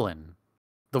villain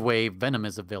the way Venom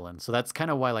is a villain. So that's kind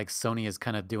of why like Sony is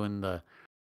kind of doing the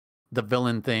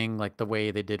villain thing, like the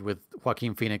way they did with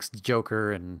Joaquin Phoenix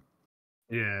Joker, and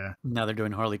Yeah. now they're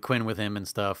doing Harley Quinn with him and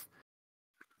stuff.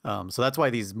 So that's why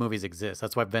these movies exist.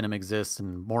 That's why Venom exists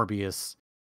and Morbius.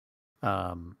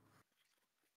 Um,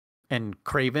 and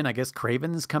Craven, I guess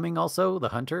Craven's coming also, the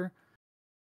Hunter.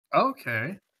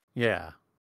 Okay. Yeah.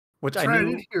 Which That's I right. I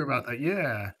did knew. hear about that.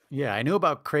 Yeah. Yeah, I knew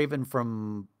about Craven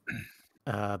from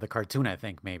the cartoon, I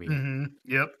think maybe.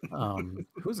 Yep.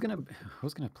 Who's gonna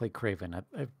play Craven?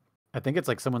 I think it's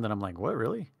like someone that I'm like, what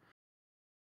really?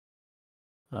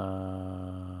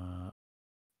 Uh,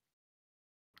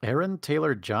 Aaron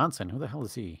Taylor Johnson. Who the hell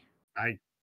is he? I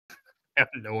have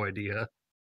no idea.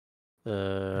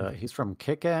 He's from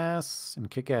Kick-Ass and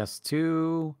Kick-Ass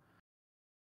 2,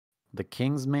 The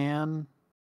Kingsman.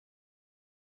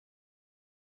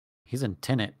 He's in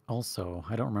Tenet also.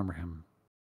 I don't remember him.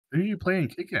 Who are you playing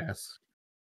Kick-Ass?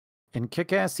 In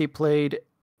Kick-Ass, he played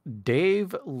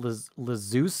Dave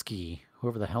Lazowski,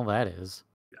 whoever the hell that is.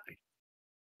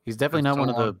 He's definitely That's not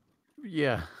so one of long. the.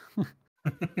 Yeah.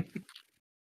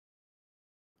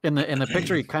 In the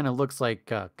picture, he kind of looks like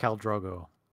Khal Drogo.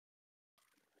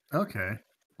 Okay.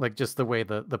 Like just the way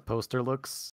the poster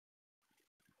looks.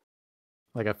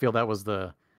 Like I feel that was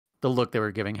the look they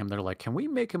were giving him. They're like, can we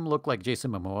make him look like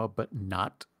Jason Momoa, but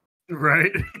not?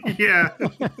 Right. Yeah.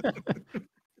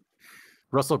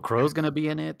 Russell Crowe's gonna be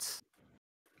in it.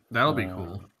 That'll be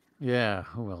cool. Yeah.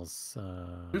 Who else?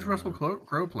 Who's Russell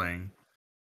Crowe playing?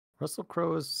 Russell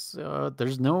Crowe is.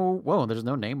 There's no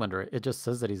name under it. It just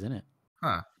says that he's in it.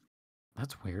 Huh.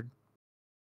 That's weird.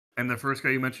 And the first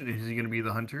guy you mentioned, is he going to be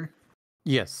the Hunter?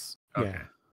 Yes. Okay.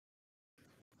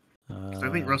 Yeah. I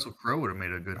think Russell Crowe would have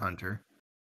made a good Hunter.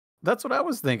 That's what I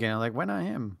was thinking. I'm like, why not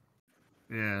him?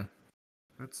 Yeah.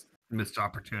 That's missed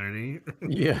opportunity.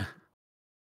 Yeah.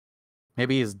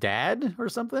 Maybe his dad or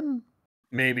something?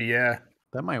 Maybe, yeah.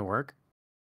 That might work.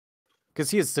 Because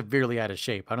he is severely out of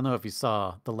shape. I don't know if you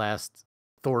saw the last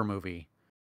Thor movie.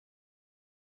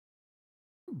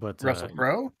 But Russell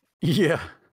Crowe? Yeah.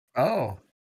 Oh.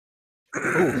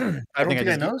 I don't think I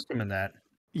just noticed him in that.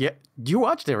 Yeah. You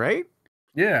watched it, right?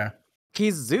 Yeah.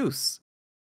 He's Zeus.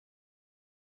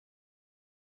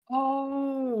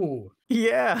 Oh.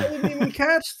 Yeah. I didn't even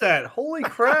catch that. Holy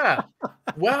crap.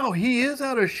 Wow, he is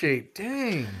out of shape.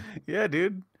 Dang. Yeah,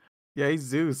 dude. Yeah, he's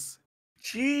Zeus.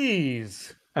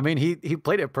 Jeez. I mean, he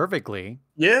played it perfectly.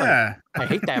 Yeah. Like, I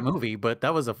hate that movie, but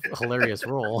that was a hilarious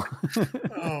role.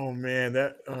 Oh man,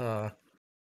 that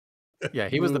yeah,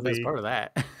 he was the best movie. part of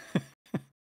that.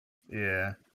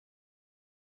 Yeah.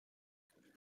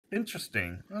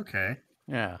 Interesting. Okay.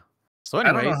 Yeah. So I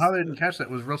don't know anyways, how they didn't catch that.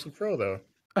 It was Russell Crowe though.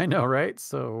 I know, right?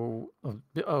 So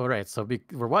right. So we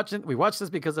watched this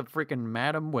because of freaking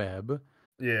Madam Web.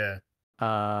 Yeah.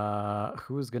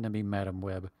 Who's gonna be Madam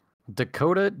Web?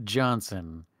 Dakota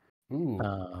Johnson. Ooh.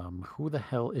 Who the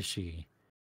hell is she?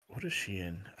 What is she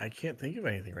in? I can't think of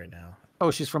anything right now. Oh,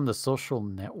 she's from The Social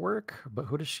Network, but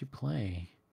who does she play?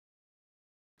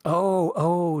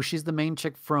 Oh, she's the main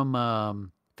chick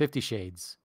from 50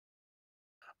 Shades.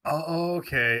 Oh,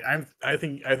 okay. I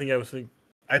think I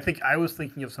was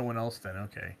thinking of someone else then.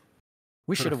 Okay.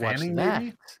 We should have watched that.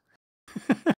 Maybe?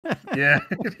 Yeah.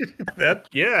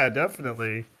 Yeah,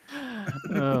 definitely.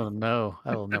 Oh no,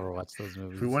 I will never watch those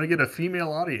movies. If we want to get a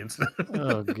female audience.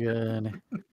 Oh good.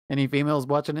 Any females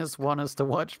watching this want us to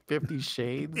watch 50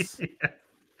 Shades? Yeah.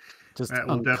 Just That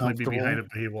will definitely be behind a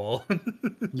uncomfortable.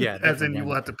 paywall. Yeah, As in definitely you will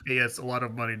behind have to pay us a lot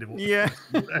of money to Yeah.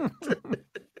 do that.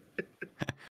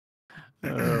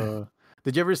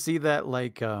 Did you ever see that?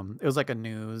 Like, it was like a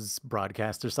news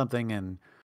broadcast or something, and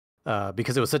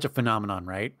because it was such a phenomenon,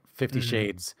 right? 50 Mhm.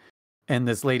 Shades, and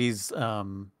this lady's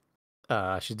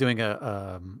she's doing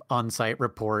a on-site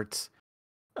report,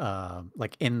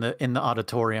 like in the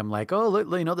auditorium, like, oh, look,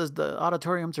 you know, the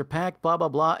auditoriums are packed, blah blah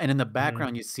blah, and in the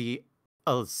background you see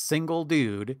a single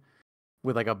dude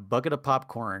with like a bucket of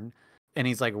popcorn, and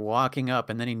he's like walking up,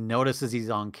 and then he notices he's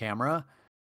on camera,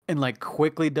 and like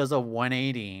quickly does a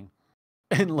 180,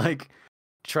 and like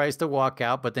tries to walk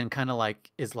out, but then kind of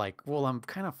like is like, well, I'm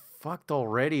kind of fucked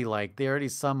already. Like they already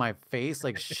saw my face.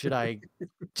 Like, should I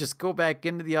just go back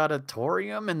into the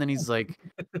auditorium? And then he's like,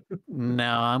 no,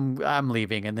 I'm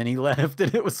leaving. And then he left,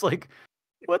 and it was like,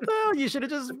 what the hell? You should have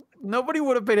just. Nobody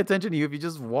would have paid attention to you if you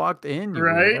just walked in. You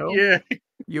Right? weirdo. Yeah.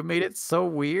 You made it so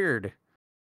weird.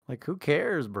 Like, who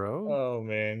cares, bro? Oh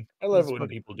man, I love it when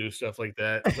people do stuff like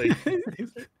that. Like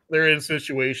they're in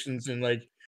situations and like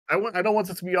I don't want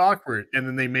this to be awkward, and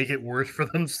then they make it worse for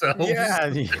themselves.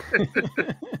 Yeah.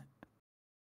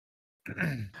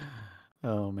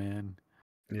 Oh man.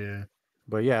 Yeah.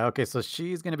 But yeah, okay, so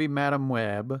she's gonna be Madam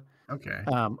Web. Okay.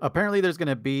 Apparently there's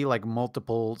gonna be like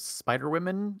multiple Spider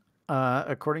Women,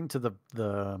 according to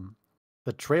the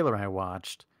trailer I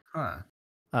watched. Huh.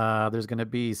 There's gonna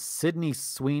be Sydney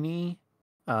Sweeney.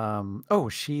 Oh,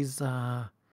 she's That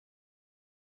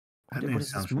name what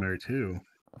is sounds this familiar too.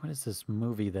 what is this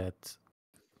movie that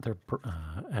they're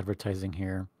advertising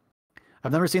here?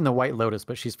 I've never seen The White Lotus,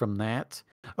 but she's from that.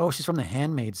 Oh, she's from The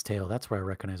Handmaid's Tale. That's where I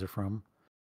recognize her from.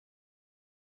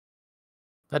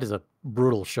 That is a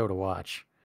brutal show to watch.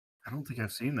 I don't think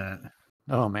I've seen that.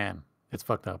 Oh man, it's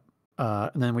fucked up.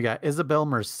 And then we got Isabel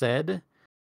Merced.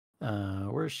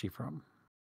 Where is she from?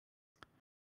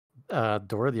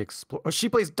 Dora the Explorer. Oh, she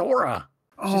plays Dora.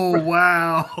 Oh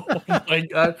wow! Oh my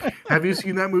god! Have you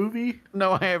seen that movie?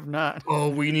 No, I have not. Oh,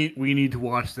 we need to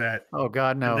watch that. Oh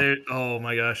God, no. Oh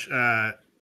my gosh! I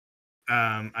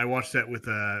watched that with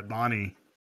Bonnie.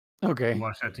 Okay. We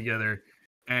watched that together,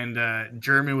 and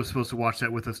Jeremy was supposed to watch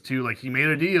that with us too. Like he made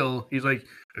a deal. He's like,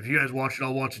 if you guys watch it,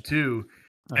 I'll watch it too.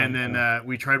 Oh, And then no.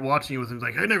 we tried watching it with him. He's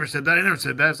like, I never said that. I never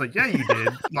said that. It's like, yeah, you did,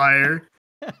 liar.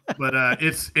 But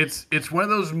it's one of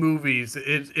those movies.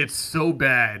 It's so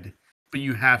bad, but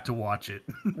you have to watch it.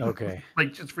 Okay.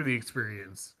 Like just for the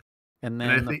experience. And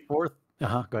And I then the think fourth.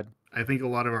 Go ahead. I think a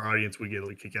lot of our audience would get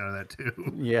a kick out of that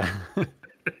too. Yeah.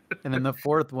 And then the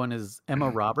fourth one is Emma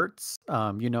Roberts.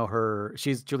 You know her.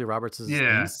 She's Julia Roberts'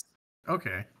 Yeah. niece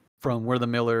Okay. from We're the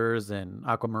Millers and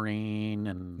Aquamarine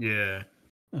and Yeah.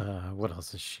 what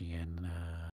else is she in?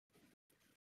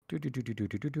 Do do do do do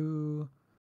do do do.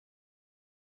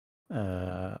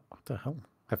 What the hell?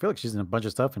 I feel like she's in a bunch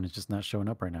of stuff and it's just not showing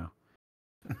up right now.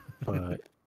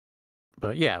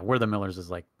 But yeah, We're the Millers is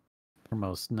like her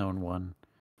most known one.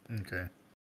 Okay.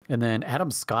 And then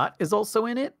Adam Scott is also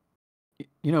in it.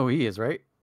 You know who he is, right?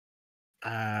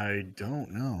 I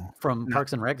don't know. From No.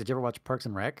 Parks and Rec. Did you ever watch Parks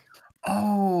and Rec?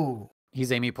 Oh.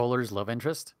 He's Amy Poehler's love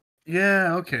interest.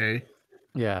 Yeah. Okay.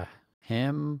 Yeah,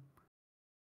 him.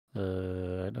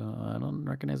 I don't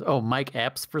recognize. Oh, Mike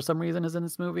Epps for some reason is in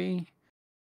this movie.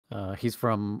 He's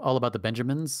from All About the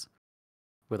Benjamins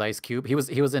with Ice Cube. He was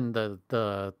in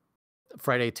the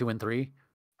Friday 2 and 3.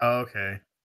 Oh, okay.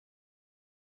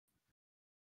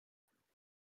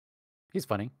 He's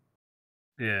funny.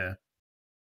 Yeah.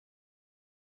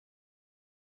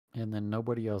 And then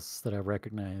nobody else that I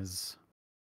recognize.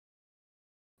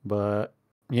 But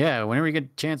yeah, whenever you get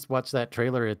a chance to watch that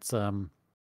trailer, it's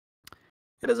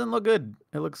it doesn't look good.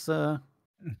 It looks yeah.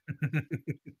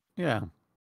 I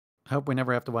hope we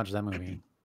never have to watch that movie.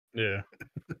 Yeah.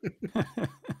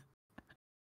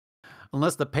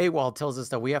 Unless the paywall tells us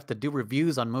that we have to do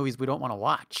reviews on movies we don't want to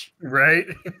watch. Right.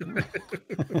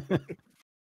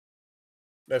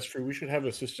 That's true. We should have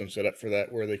a system set up for that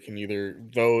where they can either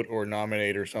vote or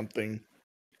nominate or something.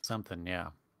 Something, yeah.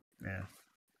 Yeah.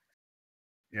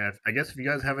 Yeah. I guess if you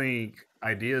guys have any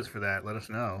ideas for that, let us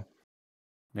know.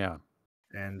 Yeah.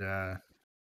 And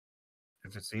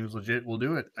if it seems legit, we'll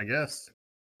do it, I guess.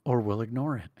 Or we'll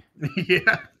ignore it.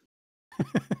 Yeah.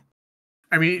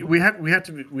 I mean, we have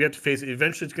to face it.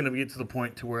 Eventually, it's going to get to the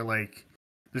point to where like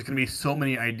there's going to be so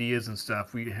many ideas and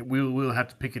stuff. We will have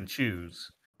to pick and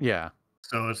choose. Yeah.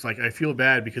 So it's like I feel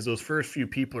bad because those first few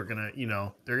people are gonna,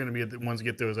 they're gonna be the ones to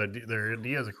get their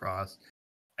ideas across,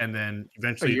 and then A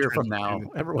eventually year from now,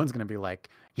 everyone's going to be like,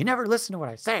 you never listen to what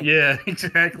I say. Yeah,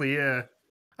 exactly. Yeah.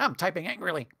 I'm typing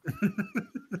angrily.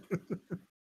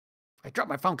 I dropped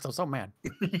my phone because I'm so mad.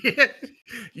 Yeah.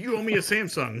 You owe me a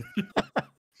Samsung.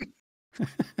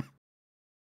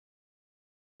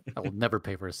 I will never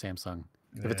pay for a Samsung.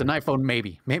 Yeah. If it's an iPhone,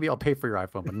 maybe. Maybe I'll pay for your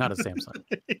iPhone, but not a Samsung.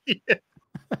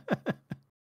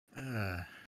 Yeah.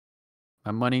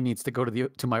 My money needs to go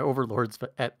to my overlords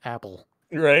at Apple.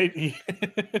 Right?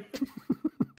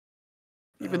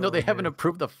 Even though they haven't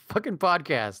approved the fucking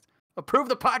podcast. Approve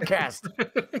the podcast.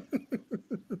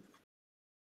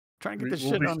 Trying to get this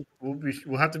shit on.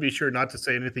 We'll have to be sure not to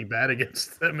say anything bad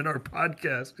against them in our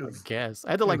podcast. I guess.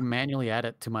 I had to like manually add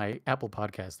it to my Apple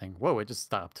podcast thing. Whoa, it just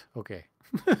stopped. Okay.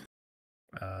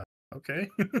 Okay.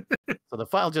 So the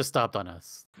file just stopped on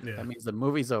us. Yeah. That means the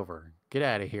movie's over. Get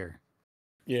out of here.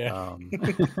 Yeah.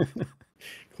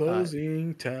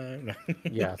 Closing time.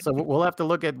 Yeah, so we'll have to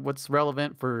look at what's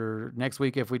relevant for next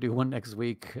week if we do one next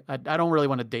week. I don't really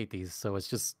want to date these, so it's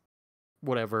just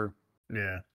whatever.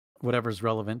 Yeah. Whatever's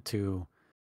relevant to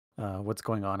what's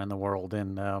going on in the world.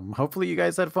 And hopefully you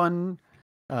guys had fun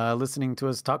listening to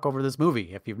us talk over this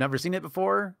movie. If you've never seen it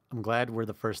before, I'm glad we're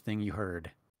the first thing you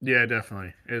heard. Yeah,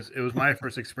 definitely. It was my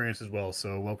first experience as well,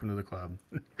 so welcome to the club.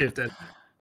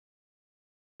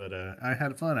 But I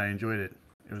had fun. I enjoyed it.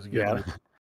 It was a good one.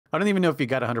 I don't even know if you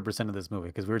got 100% of this movie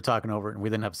because we were talking over it and we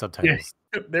didn't have Yeah, subtitles.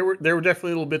 there were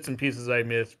definitely little bits and pieces I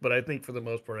missed, but I think for the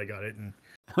most part I got it, and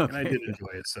I Okay. did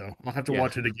enjoy it. So I'll have to Yeah.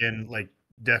 watch it again, like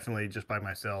definitely just by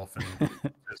myself and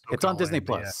just soak It's it on all Disney in.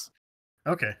 But yeah, Plus.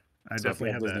 okay, I So if you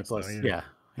definitely have have Disney that. So Plus, yeah,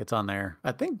 it's on there.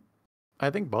 I think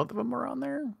both of them are on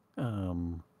there. Let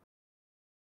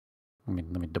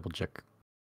me double check.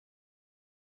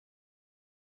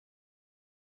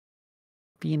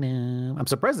 Venom. I'm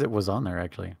surprised it was on there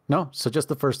actually. No, so just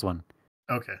the first one.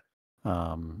 okay.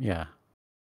 Yeah.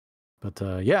 But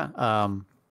yeah,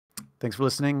 thanks for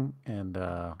listening. And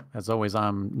as always,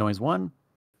 I'm Noise One,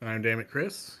 I'm Damn It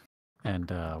Chris.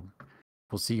 and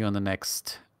we'll see you on the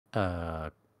next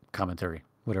commentary,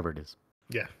 whatever it is.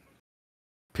 Yeah.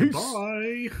 Peace.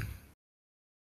 Bye.